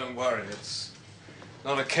 Oh, don't worry. It's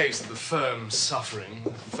not a case of the firm suffering.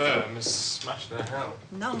 The firm is smashed to hell.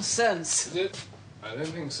 Nonsense. Is it? I don't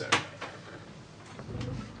think so.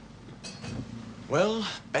 Well,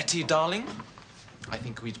 Betty, darling, I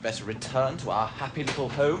think we'd better return to our happy little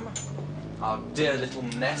home, our dear little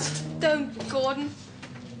nest. Don't, Gordon.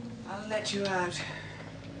 I'll let you out.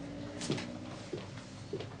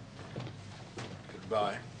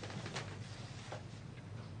 Goodbye.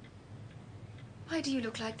 Why do you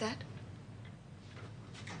look like that?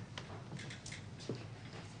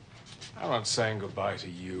 I'm not saying goodbye to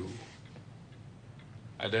you.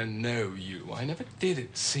 I don't know you. I never did,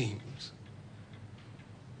 it seems.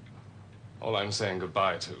 All I'm saying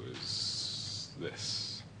goodbye to is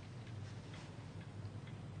this.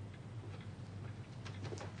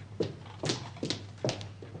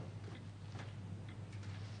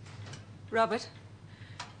 Robert,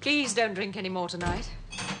 please don't drink any more tonight.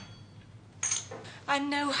 I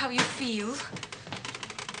know how you feel,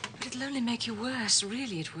 but it'll only make you worse.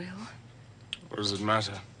 Really, it will. What does it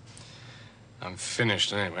matter? I'm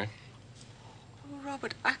finished anyway. Oh,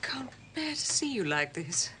 Robert, I can't bear to see you like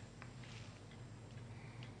this.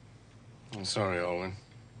 I'm sorry, Alwyn.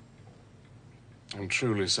 I'm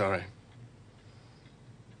truly sorry.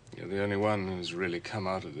 You're the only one who's really come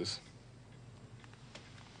out of this.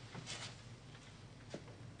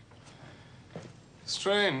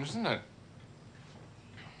 Strange, isn't it?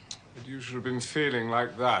 That you should have been feeling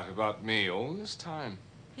like that about me all this time.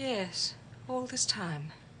 Yes, all this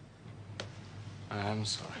time. I am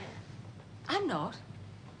sorry. I'm not.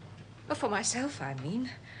 Well, for myself, I mean.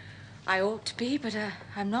 I ought to be, but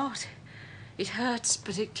I'm not. It hurts,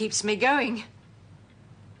 but it keeps me going.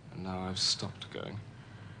 And now I've stopped going.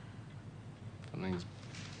 Something's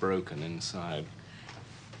broken inside.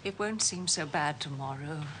 It won't seem so bad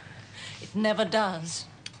tomorrow. It never does.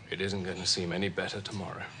 It isn't going to seem any better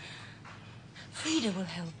tomorrow. Frida will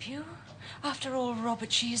help you. After all,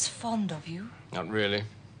 Robert, she is fond of you. Not really.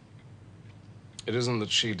 It isn't that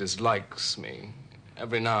she dislikes me.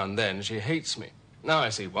 Every now and then she hates me. Now I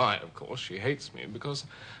see why, of course. She hates me because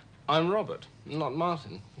I'm Robert, not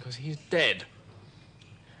Martin, because he's dead.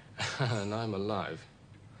 And I'm alive.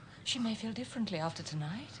 She may feel differently after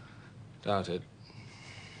tonight. Doubt it.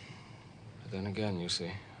 But then again, you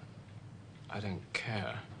see, I don't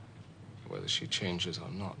care whether she changes or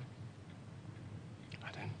not.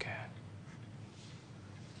 I don't care.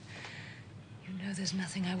 You know there's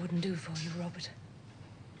nothing I wouldn't do for you, Robert.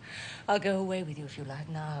 I'll go away with you if you like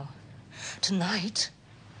now. Tonight.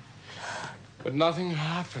 But nothing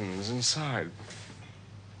happens inside.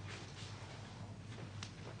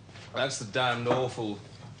 That's the damned awful,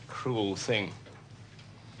 cruel thing.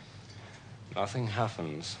 Nothing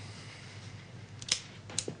happens.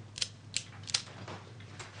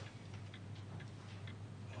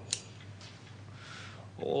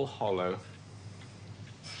 All hollow.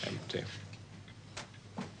 Empty.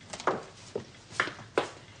 I'm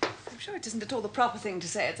sure it isn't at all the proper thing to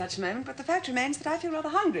say at such a moment, but the fact remains that I feel rather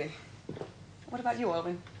hungry. What about you,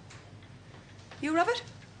 Alwyn? You, Robert?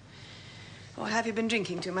 Or have you been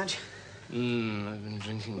drinking too much? I've been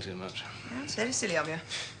drinking too much. Well, it's very silly of you.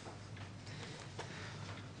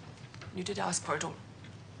 You did ask for it all.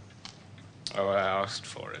 Oh, I asked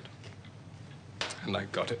for it. And I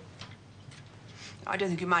got it. I don't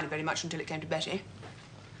think you minded very much until it came to Betty.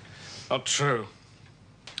 Not true.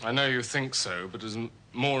 I know you think so, but as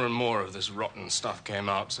more and more of this rotten stuff came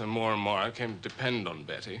out, so more and more I came to depend on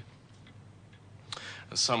Betty.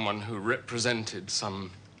 As someone who represented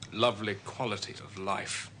some lovely quality of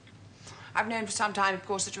life. I've known for some time, of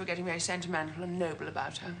course, that you were getting very sentimental and noble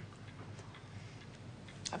about her.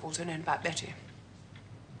 I've also known about Betty.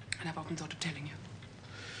 And I've often thought of telling you.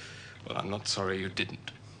 Well, I'm not sorry you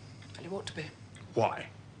didn't. Well, you ought to be. Why?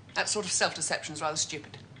 That sort of self-deception's rather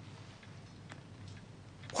stupid.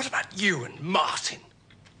 What about you and Martin?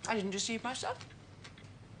 I didn't deceive myself.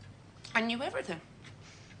 I knew everything.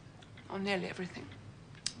 Or nearly everything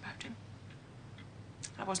about him.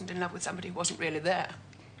 I wasn't in love with somebody who wasn't really there.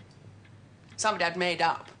 Somebody I'd made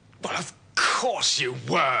up. Well, of course you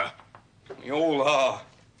were. We all are.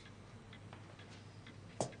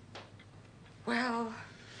 Well,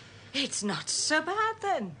 it's not so bad,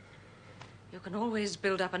 then. You can always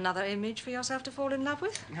build up another image for yourself to fall in love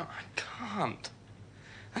with. No, I can't.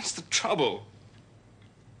 That's the trouble.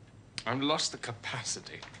 I've lost the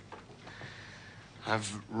capacity.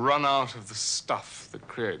 I've run out of the stuff that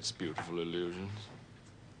creates beautiful illusions.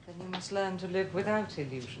 Then you must learn to live without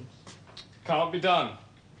illusions. Can't be done.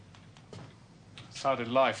 Started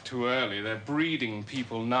life too early. They're breeding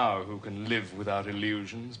people now who can live without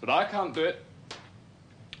illusions, but I can't do it.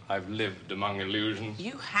 I've lived among illusions.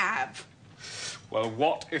 You have. Well,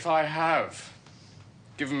 what if I have?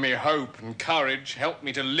 Given me hope and courage, helped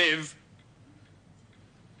me to live.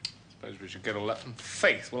 Suppose we should get all that from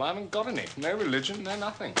faith. Well, I haven't got any. No religion, no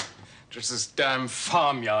nothing. Just this damn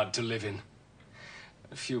farmyard to live in.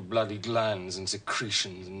 A few bloody glands and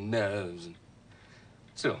secretions and nerves and...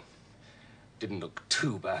 Still, didn't look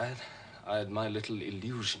too bad. I had my little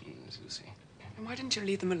illusions, you see. And why didn't you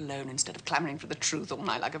leave them alone instead of clamouring for the truth all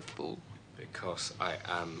night like a fool? Because I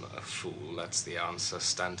am a fool. That's the answer.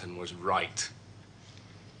 Stanton was right.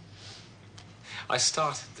 I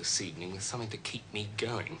started this evening with something to keep me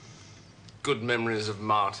going. Good memories of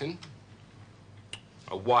Martin.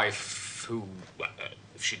 A wife who,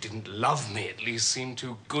 if she didn't love me, at least seemed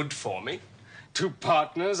too good for me. Two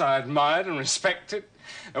partners I admired and respected.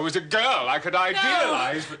 There was a girl I could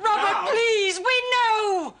idealize, but Robert, now... please, we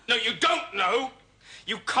know! No, you don't know.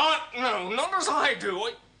 You can't know, not as I do.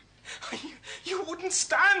 You wouldn't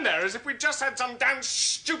stand there as if we'd just had some damn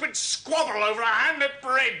stupid squabble over a hand at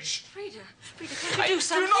bridge. Frida, can you do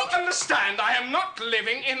something? I do not understand. I am not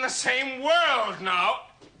living in the same world now.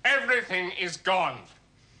 Everything is gone.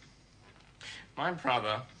 My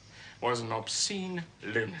brother was an obscene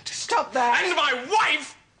lunatic. Stop that! And my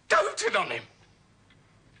wife doted on him.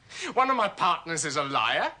 One of my partners is a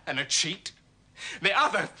liar and a cheat. The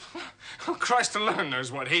other, oh, Christ alone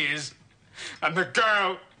knows what he is. And the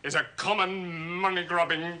girl is a common,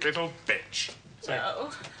 money-grubbing little bitch. So, No.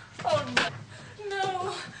 Oh, no.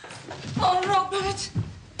 No. Oh, Robert.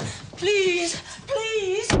 Please,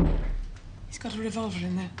 please. He's got a revolver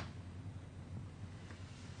in there.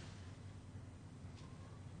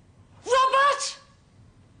 Robert!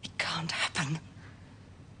 It can't happen.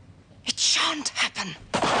 It shan't happen.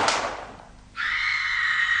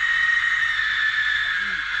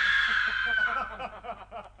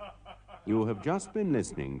 You have just been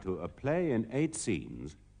listening to a play in 8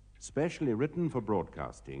 scenes, specially written for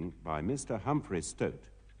broadcasting by Mr. Humphrey Stote,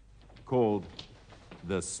 called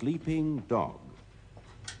The Sleeping Dog.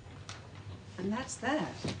 And that's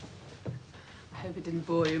that. I hope it didn't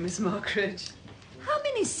bore you, Miss Mockridge. How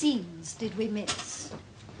many scenes did we miss?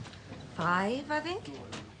 5, I think.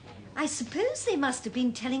 I suppose they must have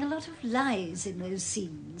been telling a lot of lies in those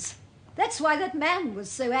scenes. That's why that man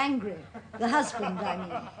was so angry. The husband,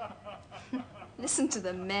 I mean. Listen to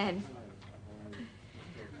the men.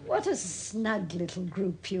 What a snug little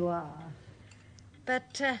group you are.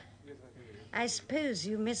 But I suppose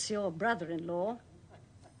you miss your brother-in-law.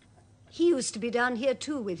 He used to be down here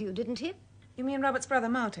too with you, didn't he? You mean Robert's brother,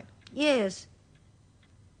 Martin? Yes.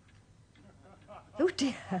 Oh,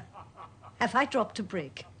 dear. Have I dropped a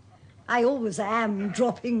brick? I always am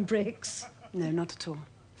dropping bricks. No, not at all.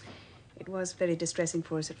 It was very distressing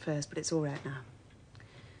for us at first, but it's all right now.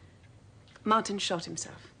 Martin shot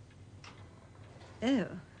himself. Oh.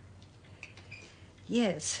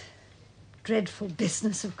 Yes. Dreadful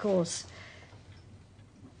business, of course.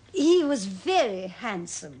 He was very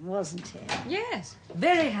handsome, wasn't he? Yes,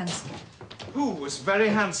 very handsome. Who was very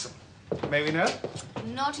handsome? May we know?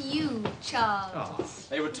 Not you, Charles. Oh.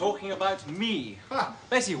 They were talking about me. Ah.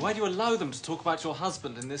 Betty, why do you allow them to talk about your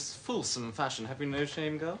husband in this fulsome fashion? Have you no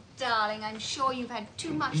shame, girl? Darling, I'm sure you've had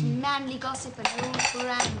too much manly gossip and old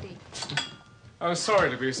brandy. I was sorry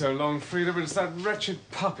to be so long, Frida, but it's that wretched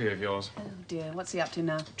puppy of yours. Oh, dear. What's he up to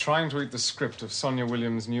now? Trying to eat the script of Sonia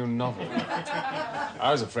Williams' new novel.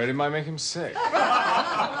 I was afraid it might make him sick.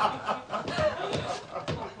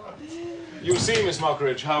 You see, Miss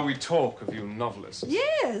Mockridge, how we talk of you novelists.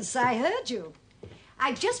 Yes, I heard you.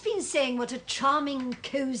 I've just been saying what a charming,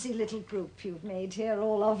 cosy little group you've made here,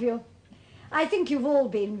 all of you. I think you've all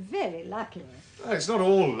been very lucky. Oh, it's not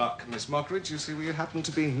all luck, Miss Mockridge. You see, we happen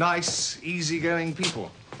to be nice, easygoing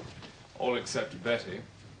people. All except Betty.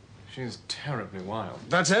 She's terribly wild.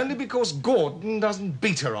 That's only because Gordon doesn't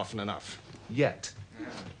beat her often enough. Yet.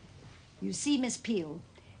 You see, Miss Peel,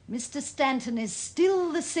 Mr. Stanton is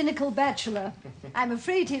still the cynical bachelor. I'm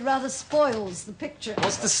afraid he rather spoils the picture.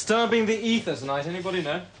 What's disturbing the ether tonight? Anybody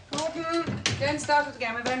know? Gordon, don't start it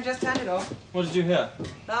again. We've only just turned it off. What did you hear?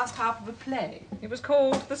 Last half of a play. It was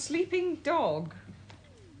called The Sleeping Dog.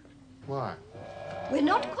 Why? We're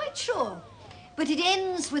not quite sure, but it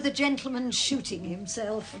ends with a gentleman shooting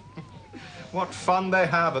himself. What fun they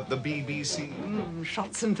have at the BBC.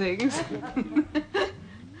 Shots and things.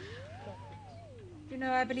 You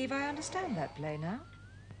know, I believe I understand that play now.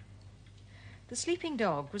 The sleeping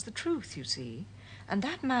dog was the truth, you see, and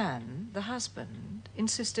that man, the husband,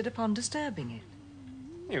 insisted upon disturbing it.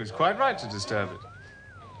 He was quite right to disturb it.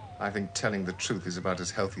 I think telling the truth is about as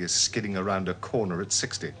healthy as skidding around a corner at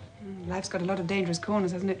 60. Life's got a lot of dangerous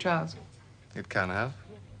corners, hasn't it, Charles? It can have,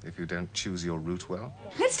 if you don't choose your route well.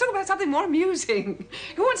 Let's talk about something more amusing.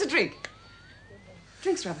 Who wants a drink?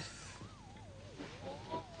 Drinks, Robert.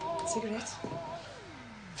 Cigarettes?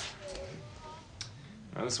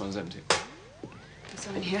 Well, this one's empty. There's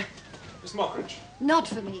some in here. Miss Mockridge. Not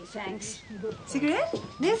for me, thanks. Cigarette?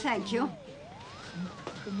 No, thank you.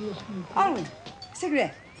 Ollie,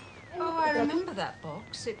 cigarette. Oh, I remember that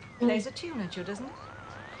box. It plays a tune at you, doesn't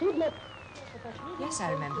it? Yes,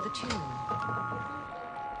 I remember the tune.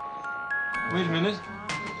 Wait a minute.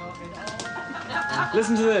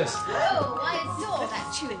 Listen to this. Oh, I adore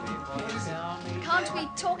that tune. Can't we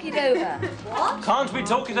talk it over? What? Can't we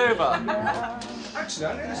talk it over? Actually, I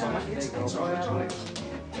know this one. It's rather jolly.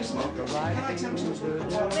 Well,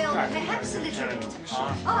 perhaps a little bit.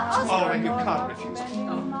 Oh, and you can't refuse it.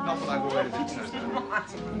 Not that I've already been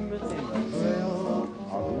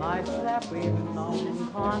Of nights that we've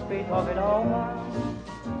known, can't we talk it over?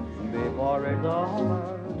 Before it's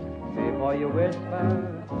over, before you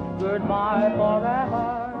whisper goodbye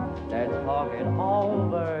forever, let's talk it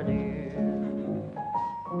over, dear.